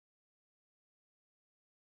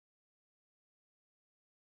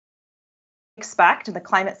expect, and the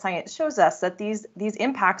climate science shows us, that these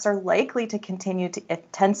impacts are likely to continue to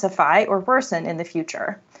intensify or worsen in the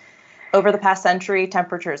future. Over the past century,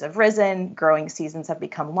 temperatures have risen, growing seasons have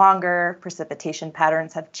become longer, precipitation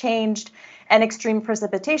patterns have changed, and extreme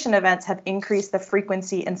precipitation events have increased the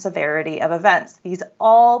frequency and severity of events. These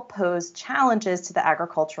all pose challenges to the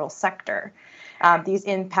agricultural sector. These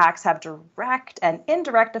impacts have direct and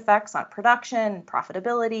indirect effects on production,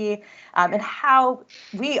 profitability, and how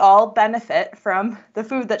we all benefit from the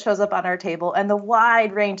food that shows up on our table and the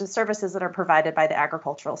wide range of services that are provided by the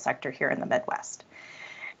agricultural sector here in the Midwest.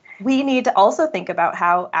 We need to also think about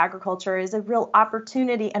how agriculture is a real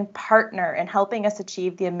opportunity and partner in helping us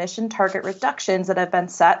achieve the emission target reductions that have been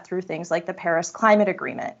set through things like the Paris Climate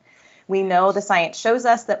Agreement. We know the science shows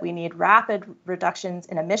us that we need rapid reductions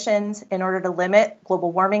in emissions in order to limit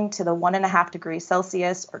global warming to the 1.5 degrees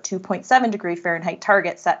Celsius or 2.7 degree Fahrenheit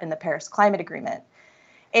target set in the Paris Climate Agreement.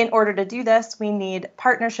 In order to do this, we need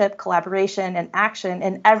partnership, collaboration, and action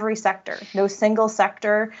in every sector. No single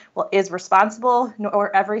sector is responsible,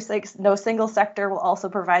 no single sector will also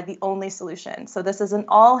provide the only solution. So this is an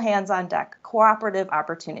all hands on deck cooperative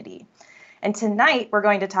opportunity. And tonight, we're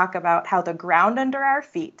going to talk about how the ground under our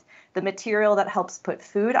feet, the material that helps put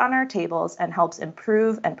food on our tables and helps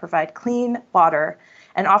improve and provide clean water,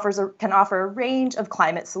 and can offer a range of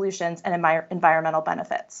climate solutions and environmental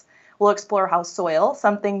benefits. We'll explore how soil,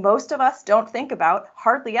 something most of us don't think about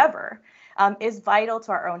hardly ever, is vital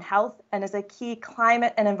to our own health and is a key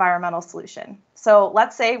climate and environmental solution. So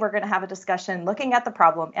let's say we're going to have a discussion looking at the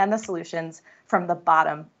problem and the solutions from the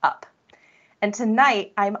bottom up. And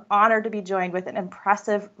tonight, I'm honored to be joined with an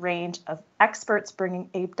impressive range of experts bringing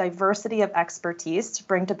a diversity of expertise to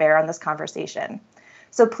bring to bear on this conversation.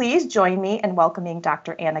 So please join me in welcoming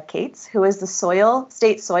Dr. Anna Cates, who is the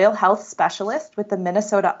State Soil Health Specialist with the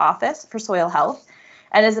Minnesota Office for Soil Health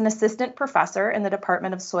and is an assistant professor in the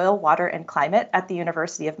Department of Soil, Water, and Climate at the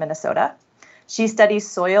University of Minnesota. She studies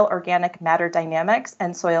soil organic matter dynamics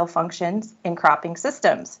and soil functions in cropping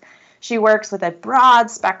systems. She works with a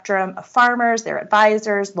broad spectrum of farmers, their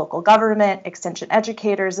advisors, local government, extension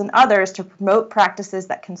educators, and others to promote practices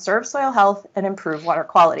that conserve soil health and improve water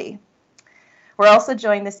quality. We're also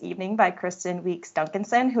joined this evening by Kristen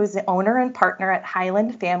Weeks-Duncanson, who is the owner and partner at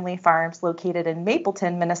Highland Family Farms located in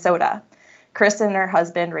Mapleton, Minnesota. Kristen and her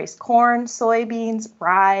husband raise corn, soybeans,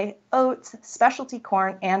 rye, oats, specialty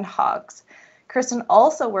corn, and hogs. Kristen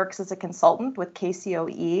also works as a consultant with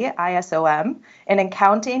KCOE ISOM, an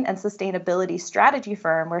accounting and sustainability strategy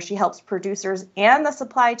firm where she helps producers and the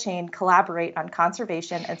supply chain collaborate on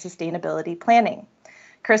conservation and sustainability planning.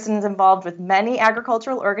 Kristen is involved with many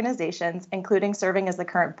agricultural organizations, including serving as the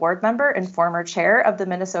current board member and former chair of the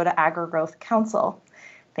Minnesota Agri-Growth Council.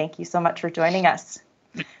 Thank you so much for joining us.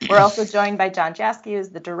 We're also joined by John Jaski, who's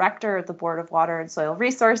the director of the Board of Water and Soil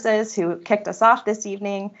Resources, who kicked us off this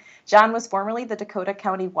evening. John was formerly the Dakota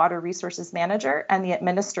County Water Resources Manager and the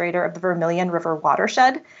administrator of the Vermilion River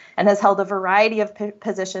Watershed, and has held a variety of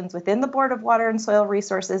positions within the Board of Water and Soil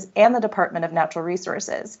Resources and the Department of Natural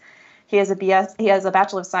Resources. He has a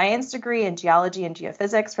Bachelor of Science degree in Geology and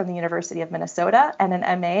Geophysics from the University of Minnesota and an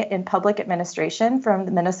MA in Public Administration from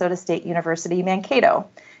the Minnesota State University, Mankato.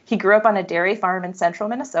 He grew up on a dairy farm in central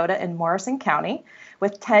Minnesota in Morrison County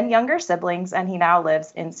with 10 younger siblings, and he now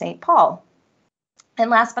lives in St. Paul. And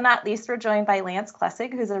last but not least, we're joined by Lance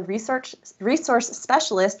Klessig, who's a resource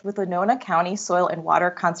specialist with Winona County Soil and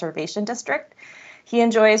Water Conservation District. He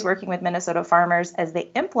enjoys working with Minnesota farmers as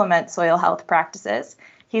they implement soil health practices.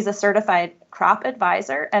 He's a certified crop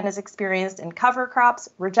advisor and is experienced in cover crops,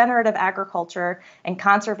 regenerative agriculture, and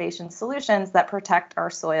conservation solutions that protect our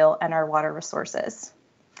soil and our water resources.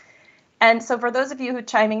 And so for those of you who are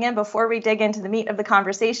chiming in before we dig into the meat of the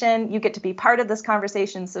conversation, you get to be part of this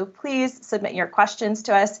conversation. So please submit your questions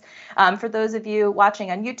to us. For those of you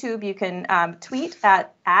watching on YouTube, you can tweet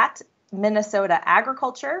at Minnesota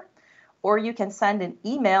Agriculture, or you can send an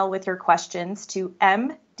email with your questions to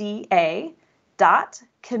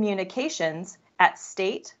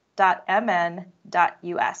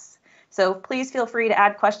mda.communications@state.mn.us. So please feel free to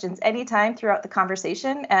add questions anytime throughout the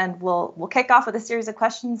conversation, and we'll kick off with a series of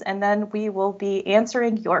questions, and then we will be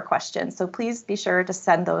answering your questions. So please be sure to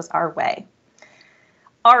send those our way.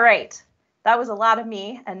 All right, that was a lot of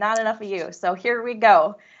me and not enough of you. So here we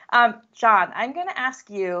go. John, I'm going to ask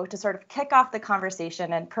you to sort of kick off the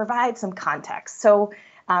conversation and provide some context. So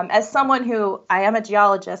as someone who, I am a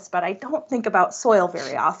geologist, but I don't think about soil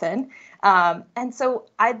very often. And so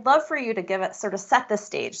I'd love for you to sort of set the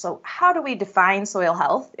stage. So how do we define soil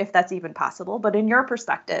health, if that's even possible? But in your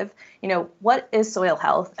perspective, what is soil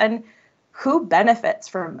health? And who benefits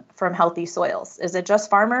from healthy soils? Is it just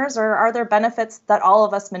farmers, or are there benefits that all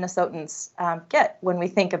of us Minnesotans get when we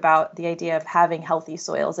think about the idea of having healthy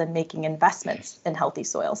soils and making investments in healthy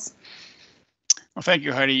soils? Well, thank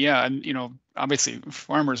you, Heidi. Yeah, and obviously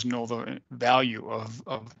farmers know the value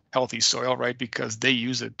of healthy soil, right? Because they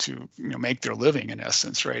use it to make their living in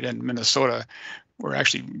essence, right? In Minnesota, we're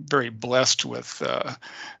actually very blessed with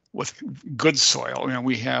good soil.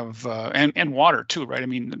 We have and water too, right? I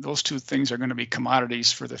mean, those two things are going to be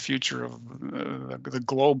commodities for the future of the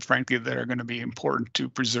globe, frankly, that are going to be important to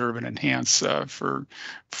preserve and enhance for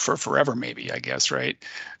forever, maybe, I guess, right?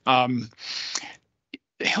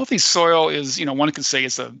 Healthy soil is, one could say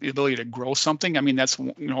it's the ability to grow something. I mean, that's,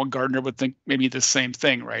 a gardener would think maybe the same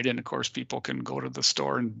thing, right? And of course, people can go to the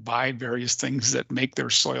store and buy various things that make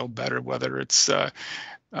their soil better, whether it's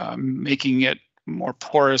making it more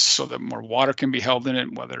porous so that more water can be held in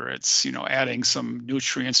it, whether it's, adding some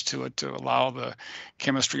nutrients to it to allow the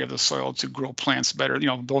chemistry of the soil to grow plants better.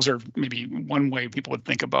 Those are maybe one way people would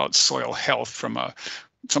think about soil health from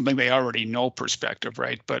something they already know perspective,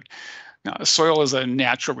 right? But soil is a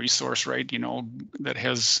natural resource, right? That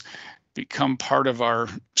has become part of our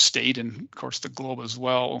state and, of course, the globe as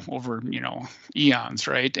well over, eons,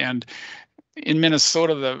 right? And in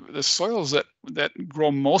Minnesota, the soils that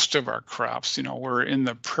grow most of our crops, were in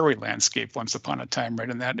the prairie landscape once upon a time,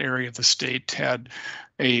 right? And that area of the state had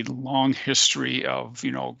a long history of,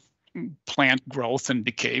 plant growth and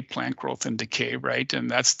decay, right? And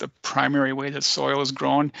that's the primary way that soil is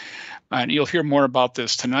grown. And you'll hear more about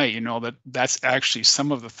this tonight, that's actually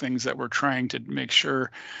some of the things that we're trying to make sure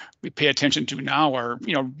we pay attention to now are,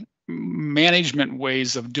 management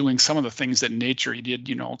ways of doing some of the things that nature did,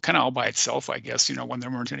 kind of all by itself, I guess, when there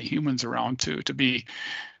weren't any humans around to be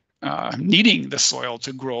needing the soil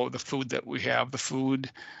to grow the food that we have, the food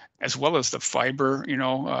as well as the fiber,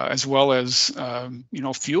 as well as,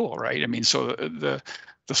 fuel, right? I mean, so the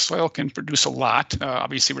soil can produce a lot,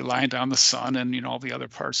 obviously reliant on the sun and, all the other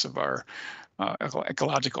parts of our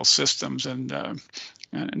ecological systems. And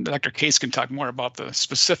Dr. Case can talk more about the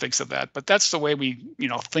specifics of that, but that's the way we,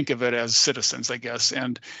 think of it as citizens, I guess.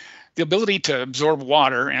 And the ability to absorb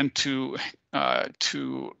water and to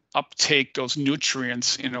uptake those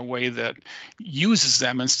nutrients in a way that uses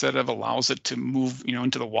them instead of allows it to move,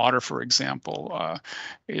 into the water, for example,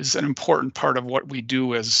 is an important part of what we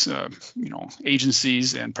do as,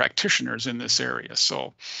 agencies and practitioners in this area.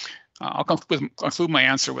 So I'll conclude my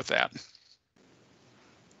answer with that.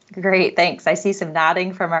 Great, thanks. I see some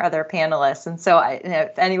nodding from our other panelists. And so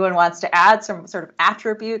if anyone wants to add some sort of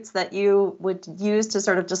attributes that you would use to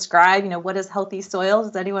sort of describe, what is healthy soil,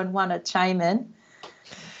 does anyone want to chime in?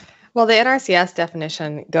 Well, the NRCS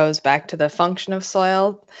definition goes back to the function of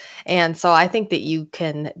soil. And so I think that you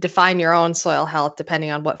can define your own soil health depending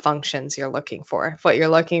on what functions you're looking for. If what you're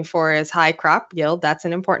looking for is high crop yield, that's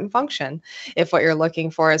an important function. If what you're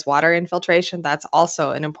looking for is water infiltration, that's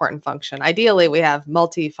also an important function. Ideally, we have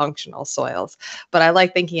multifunctional soils, but I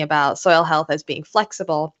like thinking about soil health as being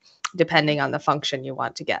flexible depending on the function you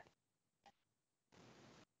want to get.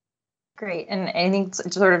 Great. And I think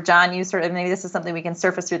sort of, John, you sort of, maybe this is something we can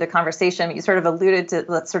surface through the conversation, but you sort of alluded to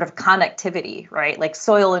the sort of connectivity, right? Like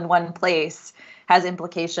soil in one place has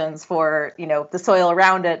implications for, the soil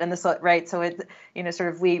around it and the soil, right? So it,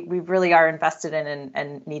 sort of, we really are invested in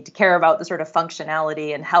and need to care about the sort of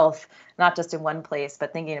functionality and health, not just in one place,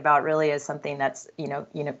 but thinking about really as something that's,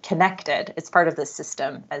 connected. It's part of the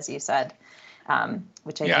system, as you said.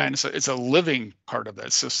 Which I think... and it's a living part of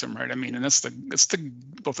that system, right? I mean, and it's the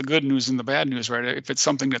both the good news and the bad news, right? If it's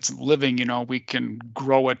something that's living, we can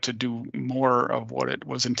grow it to do more of what it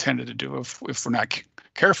was intended to do. If we're not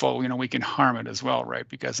careful, we can harm it as well, right?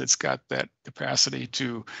 Because it's got that capacity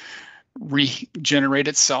to regenerate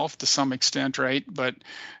itself to some extent, right? But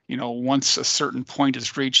once a certain point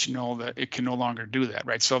is reached, that it can no longer do that,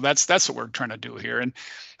 right? So that's what we're trying to do here. And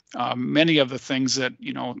many of the things that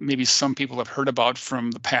maybe some people have heard about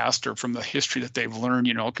from the past or from the history that they've learned,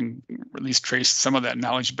 can at least trace some of that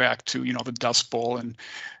knowledge back to the Dust Bowl and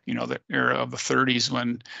the era of the 30s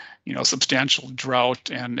when substantial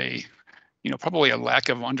drought and probably a lack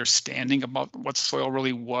of understanding about what soil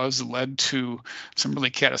really was led to some really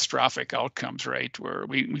catastrophic outcomes, right? Where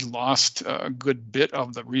we lost a good bit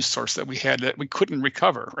of the resource that we had that we couldn't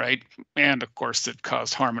recover, right? And of course, it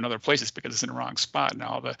caused harm in other places because it's in the wrong spot.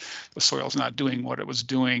 Now the soil's not doing what it was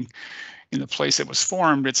doing in the place it was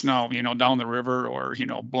formed, it's now, down the river or,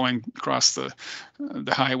 blowing across the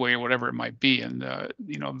highway or whatever it might be. And,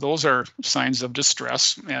 those are signs of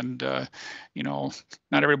distress. And,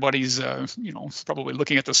 not everybody's, probably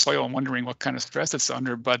looking at the soil and wondering what kind of stress it's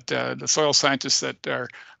under, but the soil scientists that are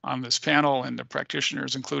on this panel and the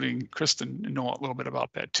practitioners, including Kristen, know a little bit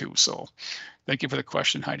about that too. So thank you for the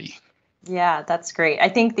question, Heidi. Yeah, that's great. I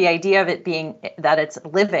think the idea of it being that it's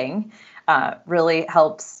living really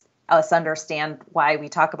helps us understand why we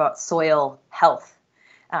talk about soil health.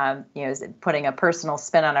 Is it putting a personal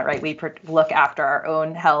spin on it, right? We look after our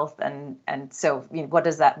own health, and so what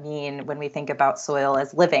does that mean when we think about soil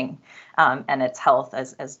as living and its health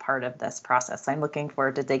as part of this process? I'm looking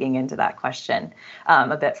forward to digging into that question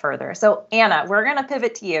a bit further. So Anna, we're going to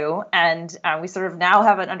pivot to you, and we sort of now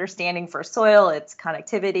have an understanding for soil, its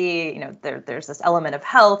connectivity. There's this element of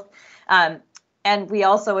health. And we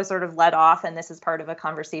also sort of led off, and this is part of a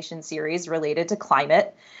conversation series related to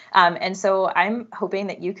climate. And so I'm hoping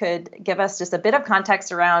that you could give us just a bit of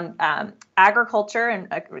context around agriculture, and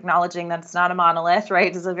acknowledging that it's not a monolith,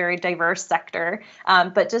 right? It's a very diverse sector,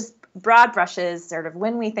 but just broad brushes, sort of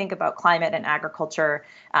when we think about climate and agriculture,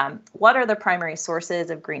 what are the primary sources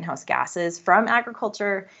of greenhouse gases from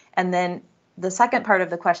agriculture? And then the second part of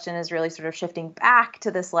the question is really sort of shifting back to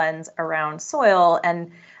this lens around soil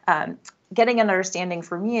and getting an understanding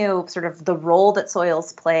from you, sort of the role that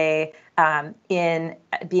soils play in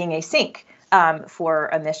being a sink for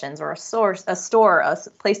emissions, or a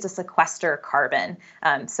place to sequester carbon.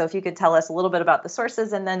 So if you could tell us a little bit about the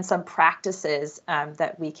sources and then some practices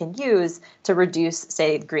that we can use to reduce,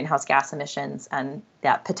 say, greenhouse gas emissions, and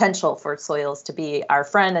that potential for soils to be our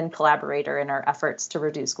friend and collaborator in our efforts to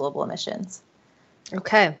reduce global emissions.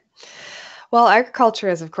 Okay. Well, agriculture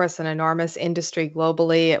is, of course, an enormous industry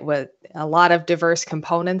globally with a lot of diverse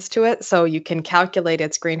components to it. So you can calculate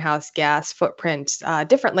its greenhouse gas footprint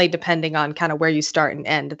differently depending on kind of where you start and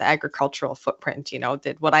end the agricultural footprint.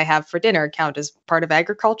 Did what I have for dinner count as part of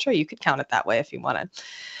agriculture? You could count it that way if you wanted.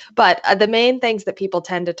 But the main things that people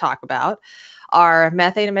tend to talk about are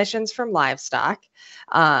methane emissions from livestock,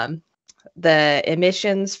 the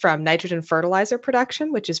emissions from nitrogen fertilizer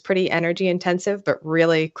production, which is pretty energy intensive, but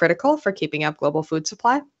really critical for keeping up global food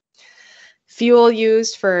supply. Fuel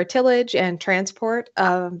used for tillage and transport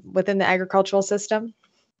within the agricultural system.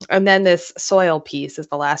 And then this soil piece is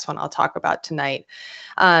the last one I'll talk about tonight.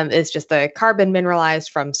 Is just the carbon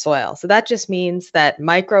mineralized from soil. So that just means that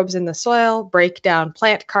microbes in the soil break down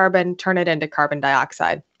plant carbon, turn it into carbon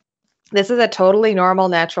dioxide. This is a totally normal,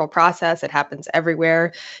 natural process. It happens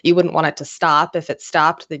everywhere. You wouldn't want it to stop. If it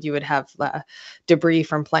stopped, then you would have debris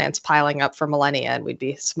from plants piling up for millennia, and we'd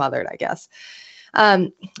be smothered, I guess.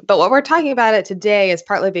 But what we're talking about it today is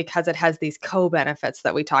partly because it has these co-benefits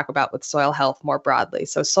that we talk about with soil health more broadly.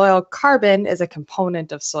 So soil carbon is a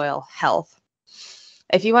component of soil health.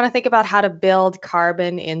 If you want to think about how to build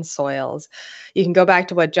carbon in soils, you can go back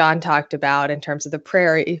to what John talked about in terms of the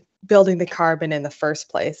prairie building the carbon in the first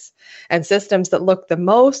place. And systems that look the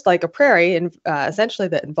most like a prairie, and essentially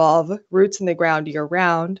that involve roots in the ground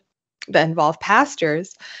year-round, that involve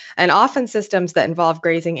pastures, and often systems that involve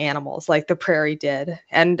grazing animals like the prairie did,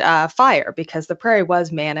 and fire, because the prairie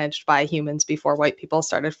was managed by humans before white people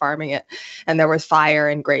started farming it. And there was fire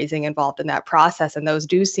and grazing involved in that process. And those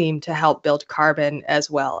do seem to help build carbon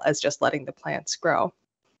as well as just letting the plants grow.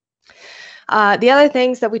 The other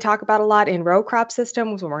things that we talk about a lot in row crop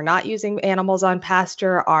systems when we're not using animals on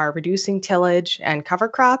pasture are reducing tillage and cover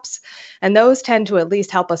crops. And those tend to at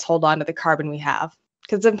least help us hold on to the carbon we have.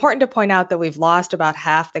 Because it's important to point out that we've lost about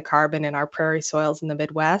half the carbon in our prairie soils in the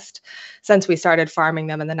Midwest since we started farming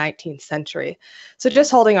them in the 19th century. So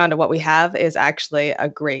just holding on to what we have is actually a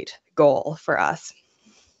great goal for us.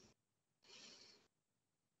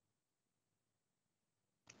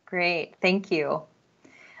 Great, thank you.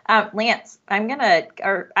 Lance, I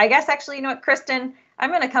guess actually, you know what, Kristen, I'm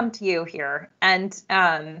going to come to you here. And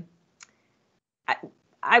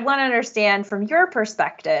I want to understand from your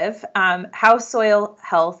perspective how soil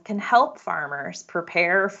health can help farmers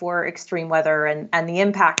prepare for extreme weather and the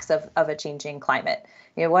impacts of a changing climate.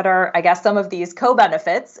 What are, I guess, some of these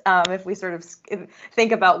co-benefits, if we sort of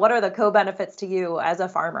think about what are the co-benefits to you as a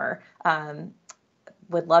farmer?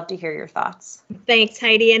 Would love to hear your thoughts. Thanks,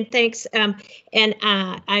 Heidi, and thanks.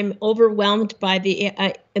 I'm overwhelmed by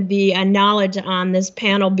the knowledge on this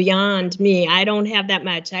panel beyond me. I don't have that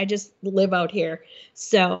much. I just live out here,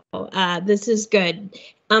 so this is good.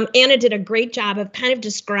 Anna did a great job of kind of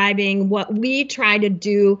describing what we try to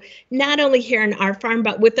do, not only here in our farm,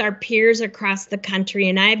 but with our peers across the country.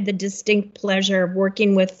 And I have the distinct pleasure of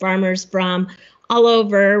working with farmers from all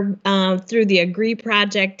over through the Agree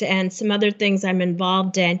Project and some other things I'm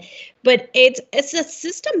involved in. But it's a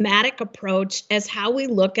systematic approach as how we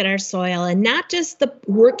look at our soil, and not just the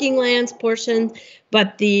working lands portion,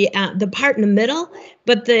 but the part in the middle,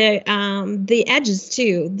 but the edges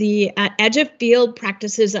too. The edge of field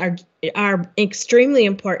practices are extremely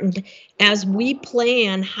important as we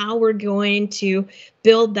plan how we're going to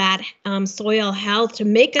build that soil health to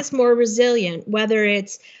make us more resilient, whether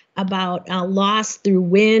it's about loss through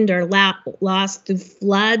wind or loss through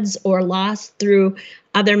floods or loss through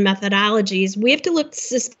other methodologies. We have to look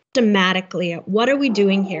systematically at what are we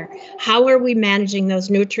doing here? How are we managing those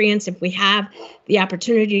nutrients? If we have the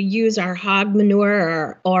opportunity to use our hog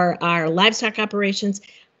manure or our livestock operations,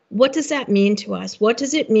 what does that mean to us? What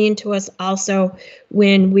does it mean to us also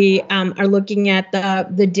when we are looking at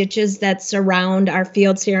the ditches that surround our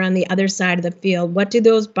fields here on the other side of the field? What do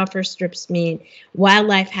those buffer strips mean?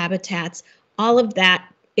 Wildlife habitats, all of that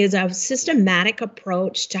is a systematic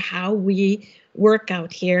approach to how we work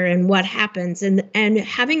out here and what happens. And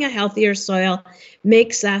having a healthier soil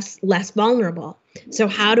makes us less vulnerable. So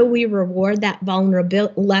how do we reward that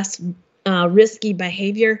vulnerability, less risky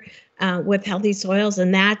behavior with healthy soils?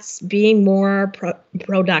 And that's being more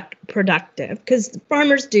productive, because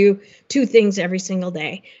farmers do two things every single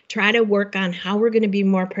day: try to work on how we're going to be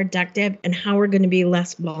more productive and how we're going to be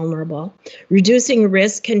less vulnerable. Reducing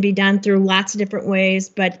risk can be done through lots of different ways,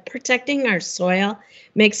 but protecting our soil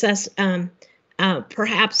makes us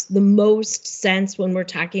perhaps the most sense when we're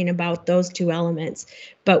talking about those two elements.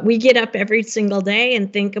 But we get up every single day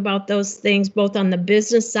and think about those things, both on the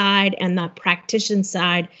business side and the practitioner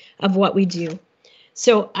side of what we do.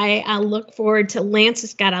 So I look forward to Lance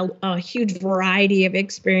has got a huge variety of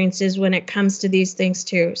experiences when it comes to these things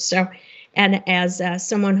too. So, and as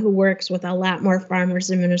someone who works with a lot more farmers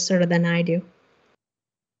in Minnesota than I do.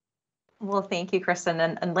 Well, thank you, Kristen.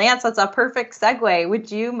 And Lance, that's a perfect segue.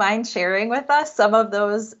 Would you mind sharing with us some of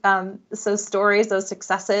those stories, those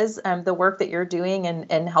successes, the work that you're doing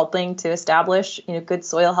and helping to establish good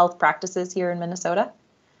soil health practices here in Minnesota?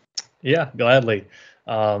 Yeah, gladly.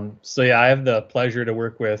 So I have the pleasure to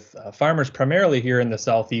work with farmers primarily here in the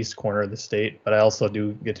southeast corner of the state, but I also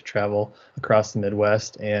do get to travel across the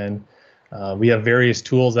Midwest. And we have various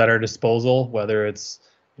tools at our disposal, whether it's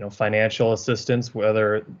financial assistance,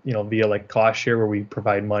 whether, via like cost share, where we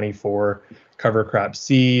provide money for cover crop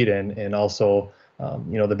seed and also,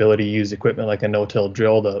 the ability to use equipment like a no-till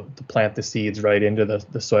drill to plant the seeds right into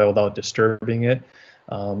the soil without disturbing it.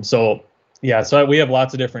 So we have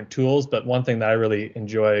lots of different tools, but one thing that I really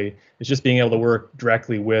enjoy is just being able to work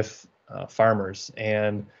directly with farmers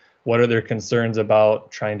and what are their concerns about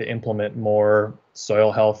trying to implement more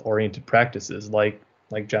soil health oriented practices like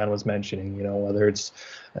John was mentioning, whether it's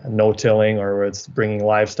no-tilling or it's bringing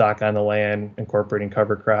livestock on the land, incorporating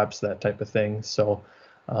cover crops, that type of thing. So,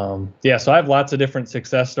 so I have lots of different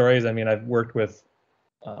success stories. I mean, I've worked with,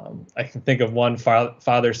 I can think of one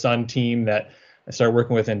father-son team that I started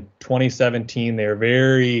working with in 2017. They were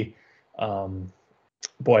very,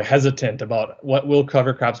 hesitant about what will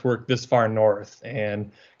cover crops work this far north,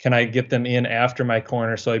 and can I get them in after my corn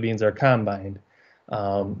or soybeans are combined?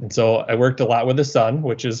 And so I worked a lot with the son,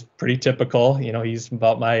 which is pretty typical. He's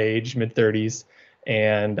about my age, mid-30s,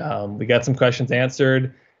 and we got some questions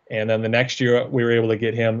answered. And then the next year we were able to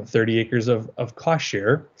get him 30 acres of cost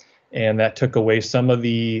share, and that took away some of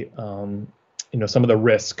the, some of the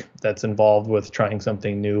risk that's involved with trying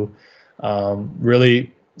something new.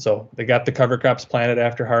 So they got the cover crops planted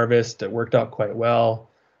after harvest. It worked out quite well.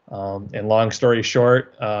 And long story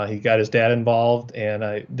short, he got his dad involved, and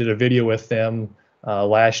I did a video with them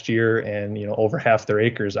last year, and over half their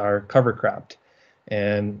acres are cover cropped.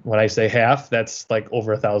 And when I say half, that's like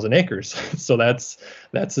over 1,000 acres. So that's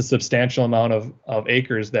a substantial amount of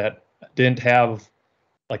acres that didn't have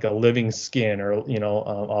like a living skin or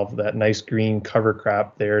of that nice green cover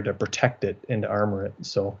crop there to protect it and to armor it.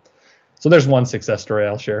 So there's one success story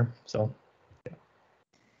I'll share. So yeah.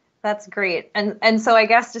 That's great. And so I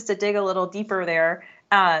guess just to dig a little deeper there,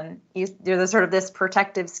 you're the sort of this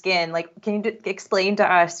protective skin. Like, can you explain to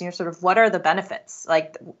us, sort of what are the benefits?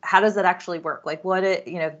 Like, how does it actually work? Like,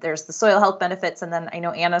 there's the soil health benefits, and then I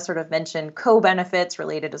know Anna sort of mentioned co-benefits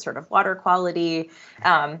related to sort of water quality.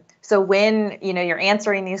 So when you're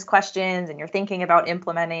answering these questions and you're thinking about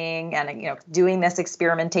implementing and doing this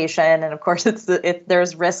experimentation, and of course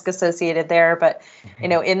there's risk associated there, but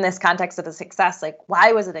in this context of a success, like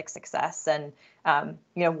why was it a success, and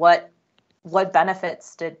what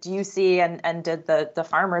benefits did you see and did the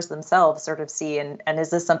farmers themselves sort of see, and is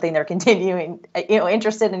this something they're continuing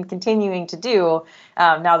interested in continuing to do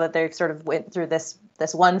now that they've sort of went through this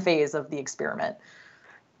this one phase of the experiment?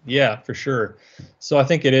 Yeah, for sure. So I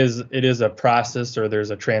think it is a process, or there's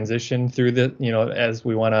a transition through the, as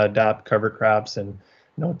we want to adopt cover crops and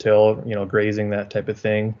no-till, grazing, that type of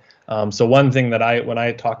thing. So one thing that when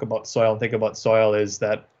I talk about soil and think about soil is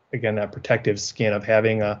that, again, that protective skin of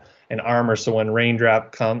having an armor. So when a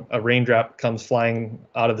raindrop comes flying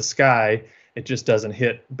out of the sky, it just doesn't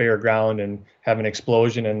hit bare ground and have an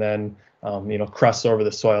explosion and then, crust over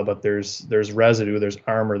the soil. But there's residue, there's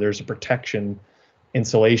armor, there's a protection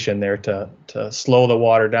insulation there to slow the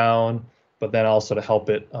water down, but then also to help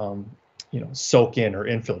it, soak in or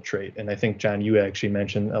infiltrate. And I think, John, you actually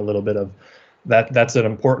mentioned a little bit of that. That's an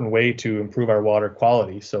important way to improve our water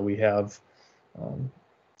quality. So we have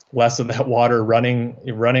less of that water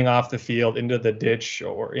running off the field into the ditch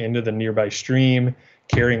or into the nearby stream,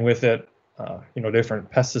 carrying with it, different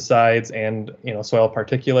pesticides and, soil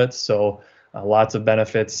particulates. So lots of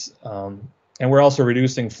benefits. And we're also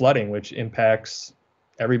reducing flooding, which impacts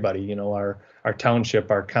everybody, our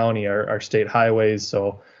township, our county, our state highways.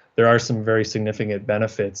 So there are some very significant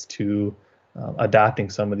benefits to adopting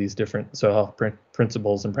some of these different soil health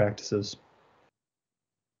principles and practices.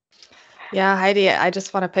 Yeah, Heidi, I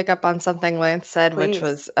just want to pick up on something Lance said, Please. which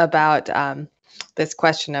was about this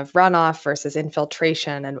question of runoff versus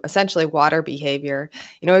infiltration and essentially water behavior.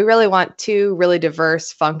 We really want two really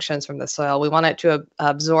diverse functions from the soil. We want it to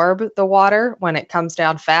absorb the water when it comes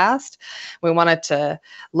down fast. We want it to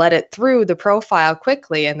let it through the profile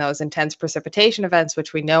quickly in those intense precipitation events,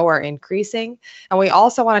 which we know are increasing. And we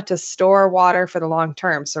also want it to store water for the long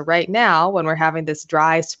term. So right now, when we're having this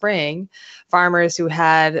dry spring, farmers who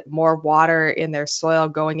had more water in their soil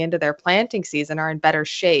going into their planting season are in better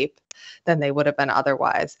shape than they would have been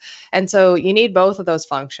otherwise. And so you need both of those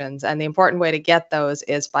functions. And the important way to get those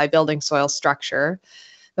is by building soil structure.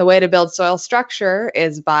 The way to build soil structure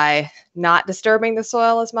is by not disturbing the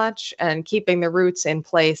soil as much and keeping the roots in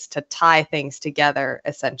place to tie things together,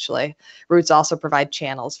 essentially. Roots also provide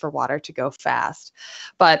channels for water to go fast.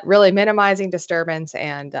 But really minimizing disturbance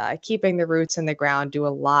and keeping the roots in the ground do a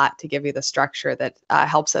lot to give you the structure that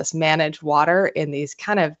helps us manage water in these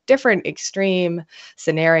kind of different extreme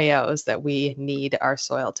scenarios that we need our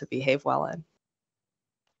soil to behave well in.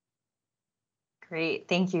 Great,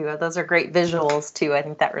 thank you. Those are great visuals too. I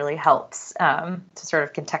think that really helps to sort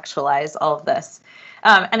of contextualize all of this.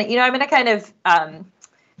 And I'm going to kind of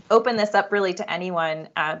open this up really to anyone,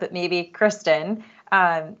 but maybe Kristen,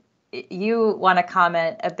 you want to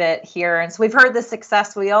comment a bit here. And so we've heard the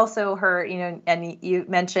success. We also heard, and you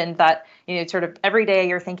mentioned that, sort of every day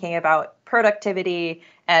you're thinking about productivity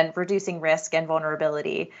and reducing risk and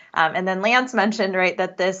vulnerability. And then Lance mentioned, right,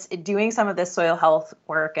 that doing some of this soil health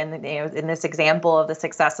work and, in this example of the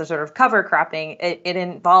success of sort of cover cropping, it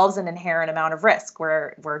involves an inherent amount of risk.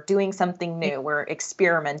 We're doing something new, we're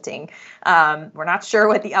experimenting. We're not sure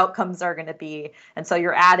what the outcomes are going to be. And so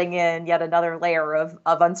you're adding in yet another layer of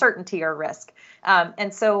uncertainty or risk.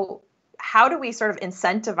 And so how do we sort of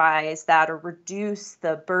incentivize that or reduce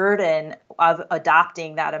the burden of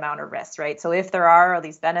adopting that amount of risk, right? So if there are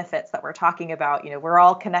these benefits that we're talking about, we're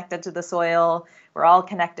all connected to the soil, we're all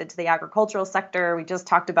connected to the agricultural sector. We just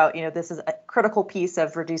talked about, this is a critical piece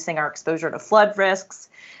of reducing our exposure to flood risks.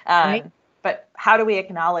 Right. But how do we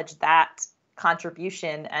acknowledge that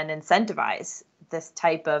contribution and incentivize this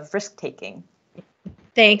type of risk taking?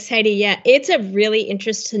 Thanks, Heidi. Yeah, it's a really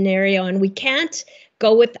interesting scenario, and we can't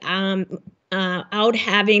go without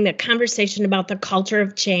having the conversation about the culture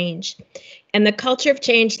of change. And the culture of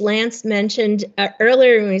change, Lance mentioned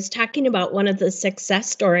earlier when he was talking about one of the success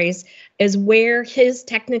stories, is where his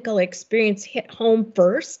technical experience hit home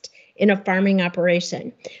first in a farming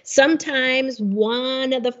operation. Sometimes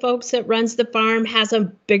one of the folks that runs the farm has a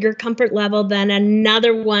bigger comfort level than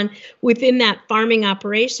another one within that farming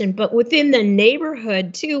operation. But within the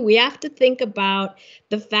neighborhood too, we have to think about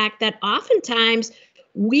the fact that oftentimes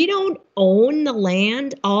we don't own the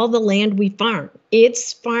land, all the land we farm.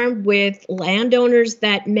 It's farmed with landowners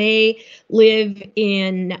that may live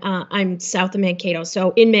in, I'm south of Mankato,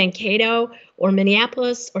 so in Mankato or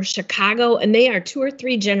Minneapolis or Chicago, and they are 2 or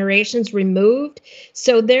 3 generations removed.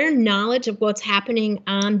 So their knowledge of what's happening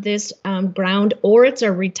on this ground, or it's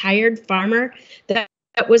a retired farmer that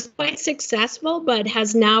was quite successful, but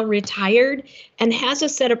has now retired and has a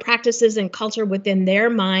set of practices and culture within their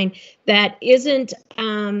mind that isn't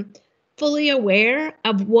fully aware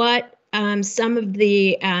of what some of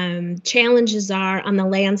the challenges are on the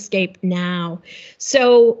landscape now.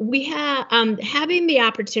 So we have having the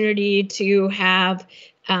opportunity to have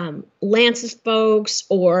Lance's folks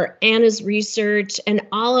or Anna's research and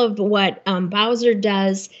all of what Bowser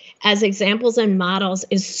does as examples and models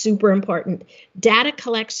is super important. Data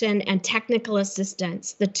collection and technical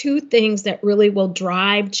assistance, the two things that really will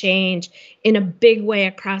drive change in a big way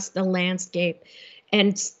across the landscape.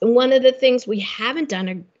 And one of the things we haven't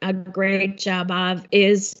done a great job of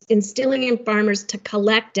is instilling in farmers to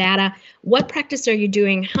collect data. What practice are you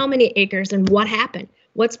doing? How many acres and what happened?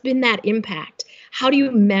 What's been that impact? How do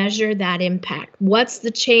you measure that impact? What's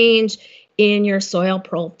the change in your soil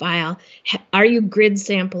profile? Are you grid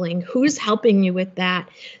sampling? Who's helping you with that?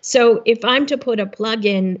 So if I'm to put a plug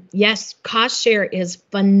in, yes, cost share is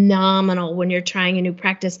phenomenal when you're trying a new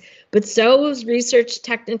practice, but so is research,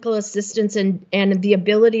 technical assistance, and the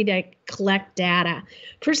ability to collect data.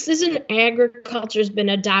 Precision agriculture has been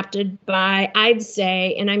adopted by, I'd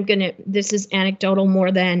say, and this is anecdotal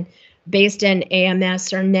more than based on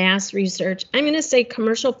AMS or NAS research, I'm going to say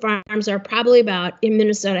commercial farms are probably about, in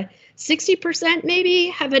Minnesota, 60% maybe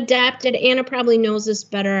have adapted. Anna probably knows this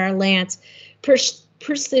better, or Lance,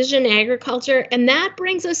 precision agriculture, and that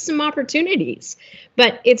brings us some opportunities.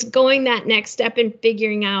 But it's going that next step and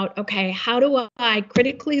figuring out, okay, how do I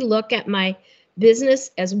critically look at my business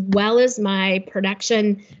as well as my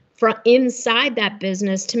production from inside that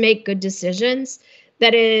business to make good decisions?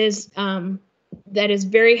 That is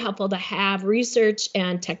very helpful to have research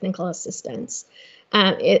and technical assistance.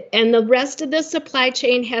 And the rest of the supply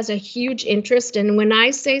chain has a huge interest. And when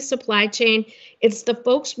I say supply chain, it's the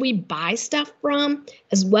folks we buy stuff from,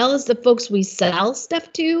 as well as the folks we sell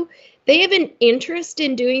stuff to. They have an interest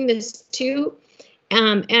in doing this too.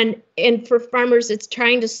 And for farmers, it's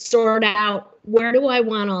trying to sort out, where do I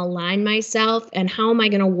want to align myself and how am I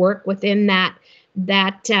going to work within that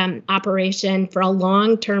operation for a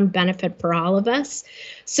long-term benefit for all of us.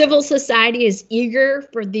 Civil society is eager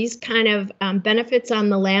for these kind of benefits on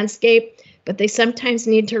the landscape, but they sometimes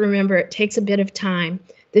need to remember it takes a bit of time.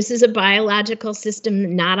 This is a biological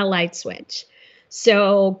system, not a light switch.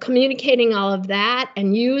 So communicating all of that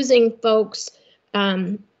and using folks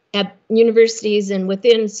at universities and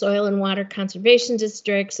within soil and water conservation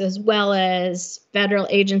districts, as well as federal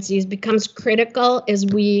agencies, becomes critical as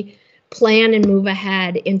we plan and move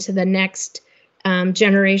ahead into the next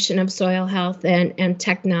generation of soil health and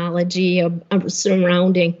technology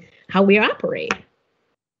surrounding how we operate.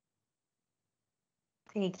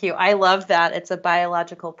 Thank you. I love that. It's a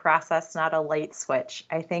biological process, not a light switch.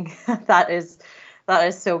 I think that is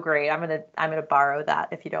so great. I'm gonna borrow that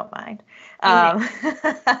if you don't mind. And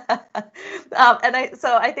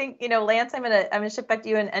I think, Lance, I'm gonna shift back to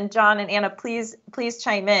you, and John and Anna, please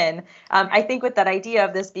chime in. I think with that idea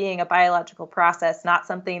of this being a biological process, not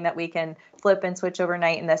something that we can flip and switch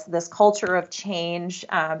overnight, and this culture of change,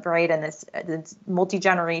 right, and this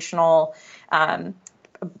multi-generational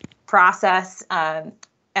process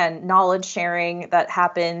and knowledge sharing that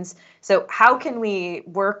happens. So how can we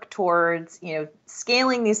work towards,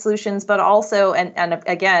 scaling these solutions, but also, and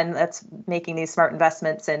again, that's making these smart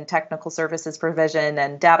investments in technical services provision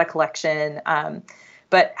and data collection.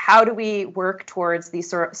 But how do we work towards these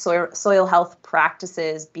soil health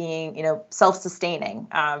practices being, self-sustaining?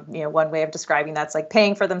 One way of describing that's like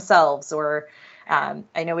paying for themselves, or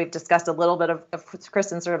I know we've discussed a little bit of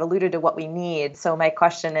Kristen sort of alluded to what we need. So my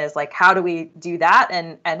question is, like, how do we do that,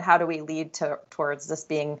 and how do we lead towards this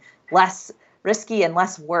being less risky and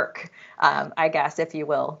less work, I guess, if you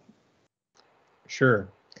will? Sure.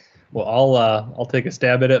 Well, I'll take a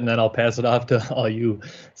stab at it, and then I'll pass it off to all you.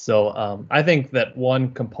 So I think that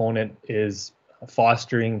one component is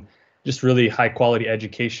fostering just really high quality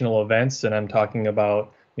educational events, and I'm talking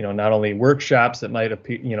about not only workshops that might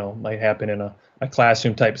happen in a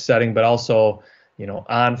classroom type setting, but also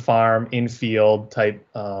on farm, in field type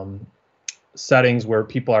settings where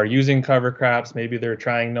people are using cover crops. Maybe they're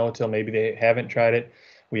trying no-till, maybe they haven't tried it.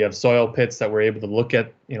 We have soil pits that we're able to look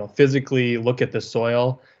at, physically look at the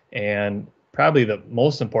soil. And probably the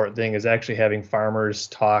most important thing is actually having farmers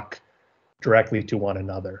talk directly to one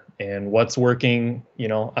another, and what's working,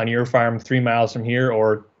 on your farm 3 miles from here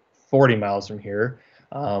or 40 miles from here,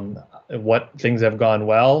 what things have gone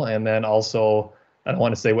well, and then also, I don't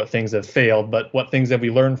want to say what things have failed, but what things have we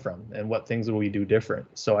learned from, and what things will we do different.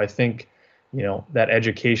 So I think, that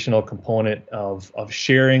educational component of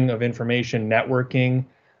sharing of information, networking.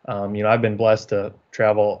 I've been blessed to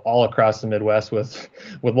travel all across the Midwest with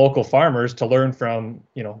local farmers to learn from,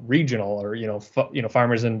 regional or,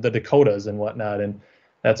 farmers in the Dakotas and whatnot. And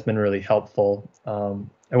that's been really helpful.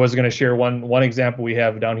 I was going to share one example we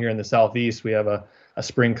have down here in the Southeast. We have a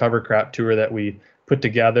spring cover crop tour that we put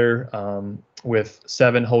together with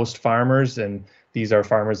 7 host farmers, and these are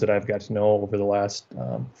farmers that I've got to know over the last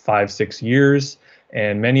 5-6 years,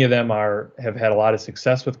 and many of them have had a lot of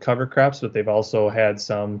success with cover crops, but they've also had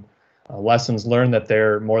some lessons learned that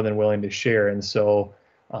they're more than willing to share. And so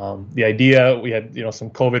the idea, we had some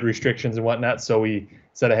COVID restrictions and whatnot, so we,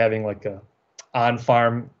 instead of having like a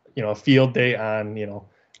on-farm a field day on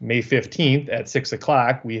May 15th at 6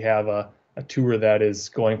 o'clock, we have a tour that is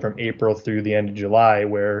going from April through the end of July,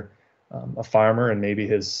 where a farmer and maybe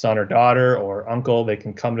his son or daughter or uncle, they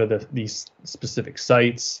can come to these specific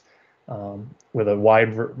sites with a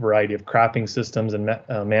wide variety of cropping systems and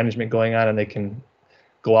management going on, and they can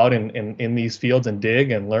go out in these fields and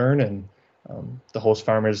dig and learn. And the host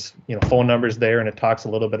farmer's phone number's there, and it talks a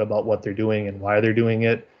little bit about what they're doing and why they're doing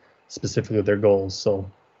it, specifically their goals. So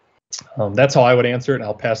that's how I would answer it.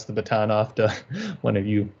 I'll pass the baton off to one of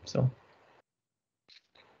you. So.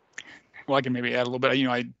 Well, I can maybe add a little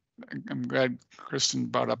bit. I'm glad Kristen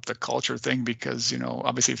brought up the culture thing, because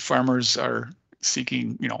obviously farmers are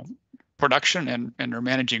seeking production and they're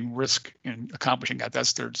managing risk in accomplishing that.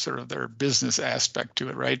 That's their sort of their business aspect to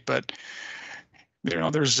it, right? But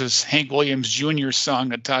there's this Hank Williams Jr. song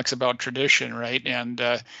that talks about tradition, right? And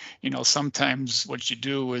sometimes what you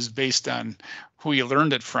do is based on who you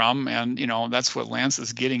learned it from, and that's what Lance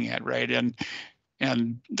is getting at, right?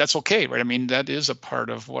 And that's okay, right? I mean, that is a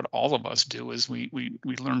part of what all of us do, is we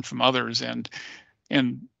learn from others, and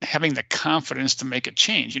having the confidence to make a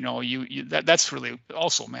change. That's really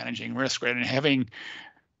also managing risk, right? And having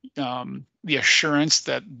the assurance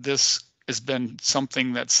that this has been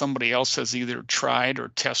something that somebody else has either tried or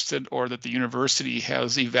tested, or that the university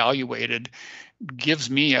has evaluated, gives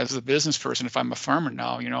me, as a business person, if I'm a farmer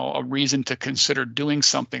now, a reason to consider doing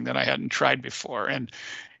something that I hadn't tried before. And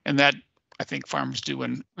that, I think, farmers do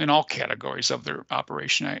in all categories of their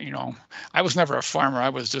operation. I was never a farmer. I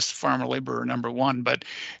was just farmer laborer number one. But,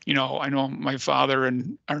 I know my father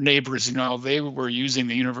and our neighbors, they were using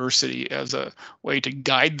the university as a way to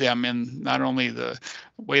guide them in not only the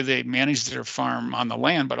way they managed their farm on the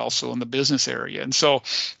land, but also in the business area. And so,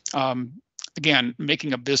 again,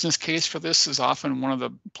 making a business case for this is often one of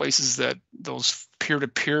the places that those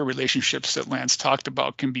peer-to-peer relationships that Lance talked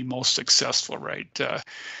about can be most successful, right?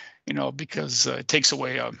 Because it takes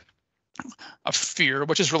away a fear,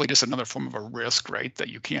 which is really just another form of a risk, right, that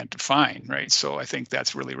you can't define, right? So I think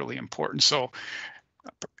that's really, really important. So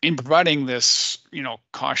in providing this,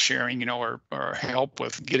 cost sharing, or help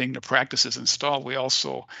with getting the practices installed, we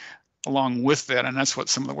also, along with that, and that's what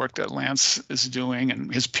some of the work that Lance is doing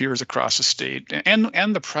and his peers across the state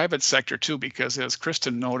and the private sector too, because as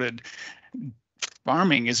Kristen noted,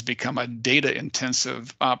 farming has become a data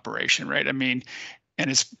intensive operation, right? I mean, and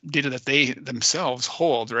it's data that they themselves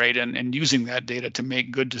hold, right? And using that data to make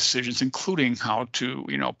good decisions, including how to,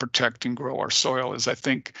 protect and grow our soil, is, I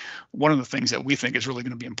think, one of the things that we think is really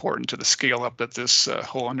going to be important to the scale up that this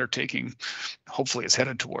whole undertaking hopefully is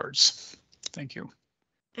headed towards. Thank you.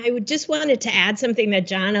 I would just wanted to add something that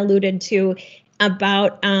John alluded to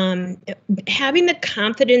about having the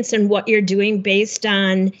confidence in what you're doing based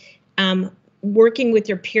on working with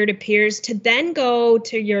your peer-to-peers, to then go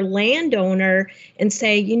to your landowner and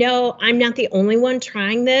say, I'm not the only one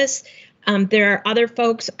trying this. There are other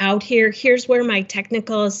folks out here. Here's where my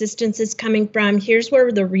technical assistance is coming from. Here's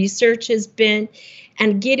where the research has been,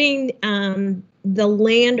 and getting the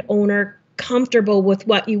landowner comfortable with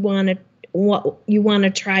what you want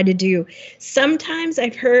to try to do. Sometimes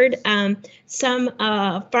I've heard some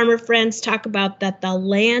farmer friends talk about that the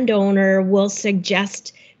landowner will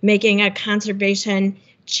suggest making a conservation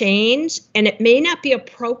change, and it may not be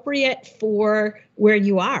appropriate for where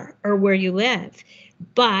you are or where you live,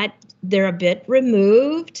 but they're a bit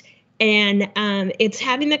removed, and it's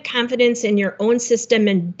having the confidence in your own system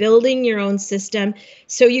and building your own system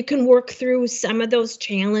so you can work through some of those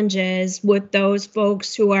challenges with those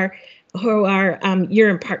folks who are you're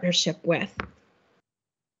in partnership with.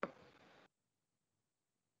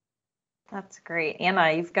 That's great.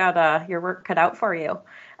 Anna, you've got your work cut out for you.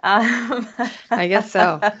 I guess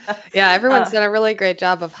so. Yeah, everyone's done a really great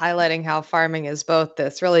job of highlighting how farming is both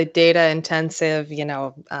this really data intensive,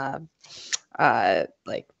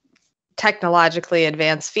 like technologically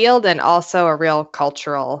advanced field, and also a real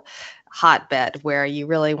cultural hotbed where you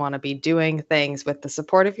really want to be doing things with the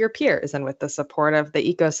support of your peers and with the support of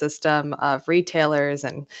the ecosystem of retailers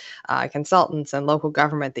and consultants and local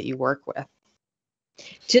government that you work with.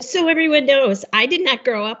 Just so everyone knows, I did not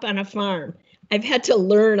grow up on a farm. I've had to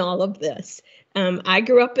learn all of this. I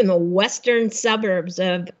grew up in the western suburbs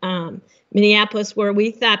of Minneapolis, where we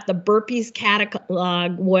thought the Burpees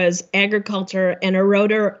catalog was agriculture and a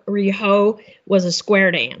rotary hoe was a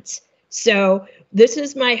square dance. So this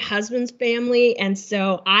is my husband's family, and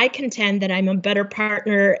so I contend that I'm a better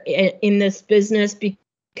partner in this business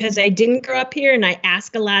because I didn't grow up here and I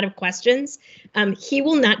ask a lot of questions. He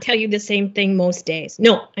will not tell you the same thing most days.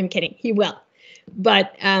 No, I'm kidding. He will.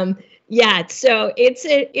 But yeah, so it's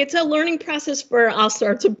a learning process for all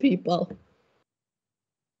sorts of people.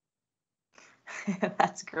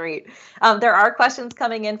 That's great. There are questions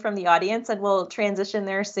coming in from the audience, and we'll transition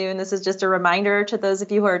there soon. This is just a reminder to those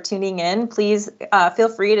of you who are tuning in. Please feel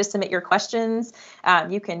free to submit your questions.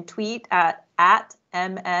 You can tweet at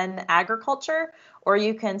MNAgriculture, or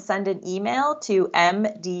you can send an email to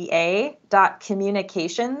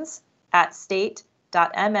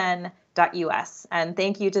mda.communications@state.mn.us. And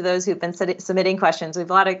thank you to those who've been submitting questions. We've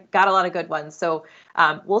got a lot of good ones. So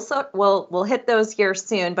we'll hit those here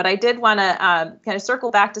soon. But I did want to kind of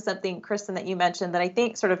circle back to something, Kristen, that you mentioned that I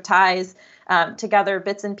think sort of ties together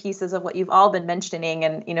bits and pieces of what you've all been mentioning.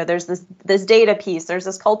 And there's this data piece, there's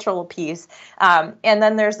this cultural piece, and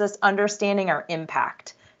then there's this understanding our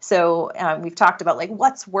impact. So we've talked about like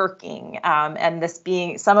what's working, and this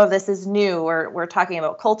being, some of this is new, or we're talking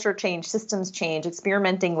about culture change, systems change,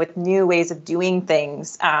 experimenting with new ways of doing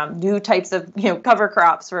things, new types of cover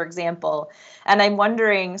crops, for example. And I'm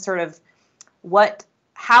wondering sort of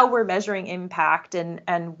how we're measuring impact and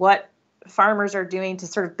what farmers are doing to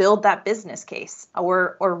sort of build that business case,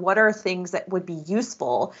 or what are things that would be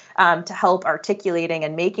useful to help articulating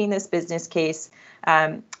and making this business case.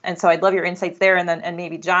 And so I'd love your insights there. And then, and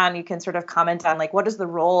maybe John, you can sort of comment on like, what is the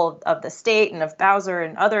role of the state and of Bowser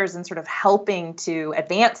and others in sort of helping to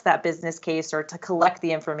advance that business case, or to collect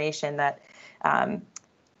the information that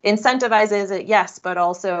incentivizes it, yes, but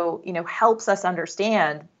also, helps us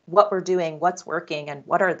understand what we're doing, what's working, and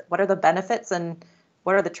what are the benefits and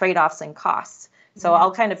what are the trade-offs and costs. So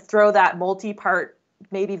I'll kind of throw that multi-part,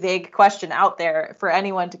 maybe vague question out there for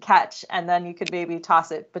anyone to catch, and then you could maybe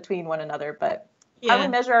toss it between one another. But how do we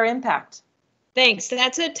measure our impact? Thanks.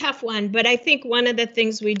 That's a tough one, but I think one of the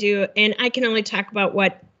things we do, and I can only talk about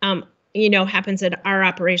what happens at our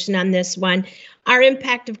operation on this one. Our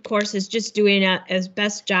impact, of course, is just doing as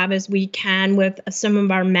best job as we can with some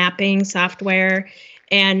of our mapping software,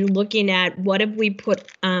 and looking at what have we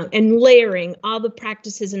put and layering all the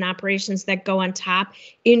practices and operations that go on top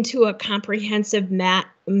into a comprehensive map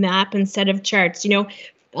and set of charts.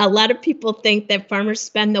 A lot of people think that farmers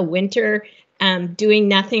spend the winter doing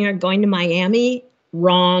nothing or going to Miami.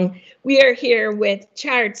 Wrong. We are here with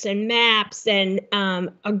charts and maps and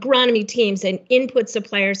agronomy teams and input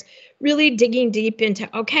suppliers, really digging deep into,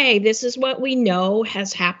 okay, this is what we know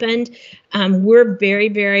has happened. We're very,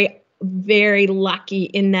 very, very lucky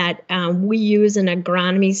in that we use an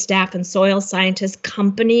agronomy staff and soil scientist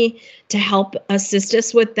company to help assist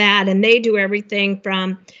us with that. And they do everything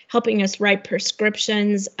from helping us write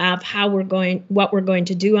prescriptions of what we're going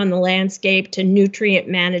to do on the landscape, to nutrient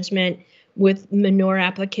management with manure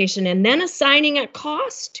application, and then assigning a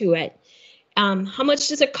cost to it. How much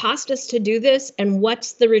does it cost us to do this, and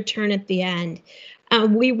what's the return at the end?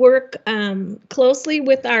 We work closely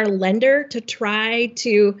with our lender to try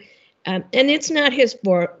to, and it's not his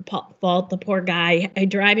fault, the poor guy. I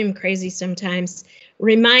drive him crazy sometimes,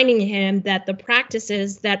 reminding him that the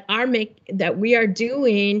practices that we are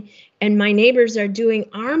doing and my neighbors are doing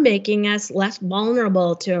are making us less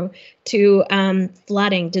vulnerable to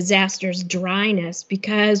flooding, disasters, dryness,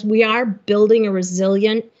 because we are building a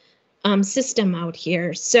resilient system out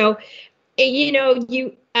here. So,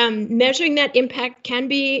 measuring that impact can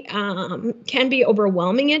be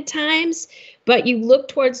overwhelming at times, but you look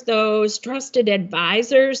towards those trusted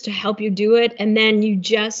advisors to help you do it, and then you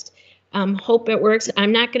just hope it works.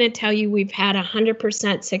 I'm not going to tell you we've had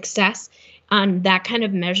 100% success on that kind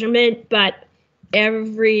of measurement, but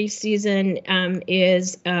every season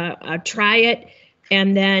is try it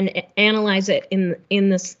and then analyze it in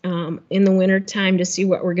the winter time to see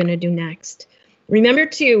what we're going to do next. Remember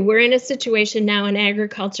too, we're in a situation now in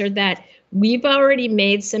agriculture that we've already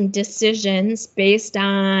made some decisions based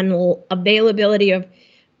on availability of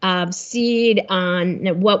seed,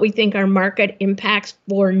 on what we think are market impacts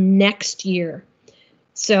for next year.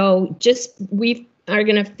 So we are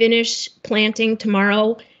going to finish planting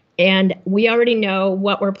tomorrow, and we already know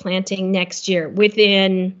what we're planting next year.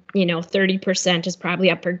 Within 30% is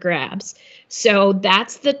probably up for grabs. So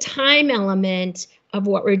that's the time element of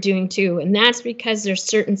what we're doing too, and that's because there's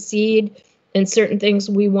certain seed and certain things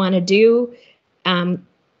we want to do.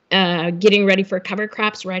 Getting ready for cover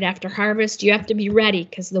crops right after harvest, you have to be ready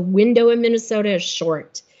because the window in Minnesota is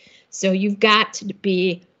short. So you've got to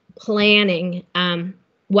be planning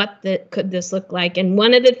could this look like. And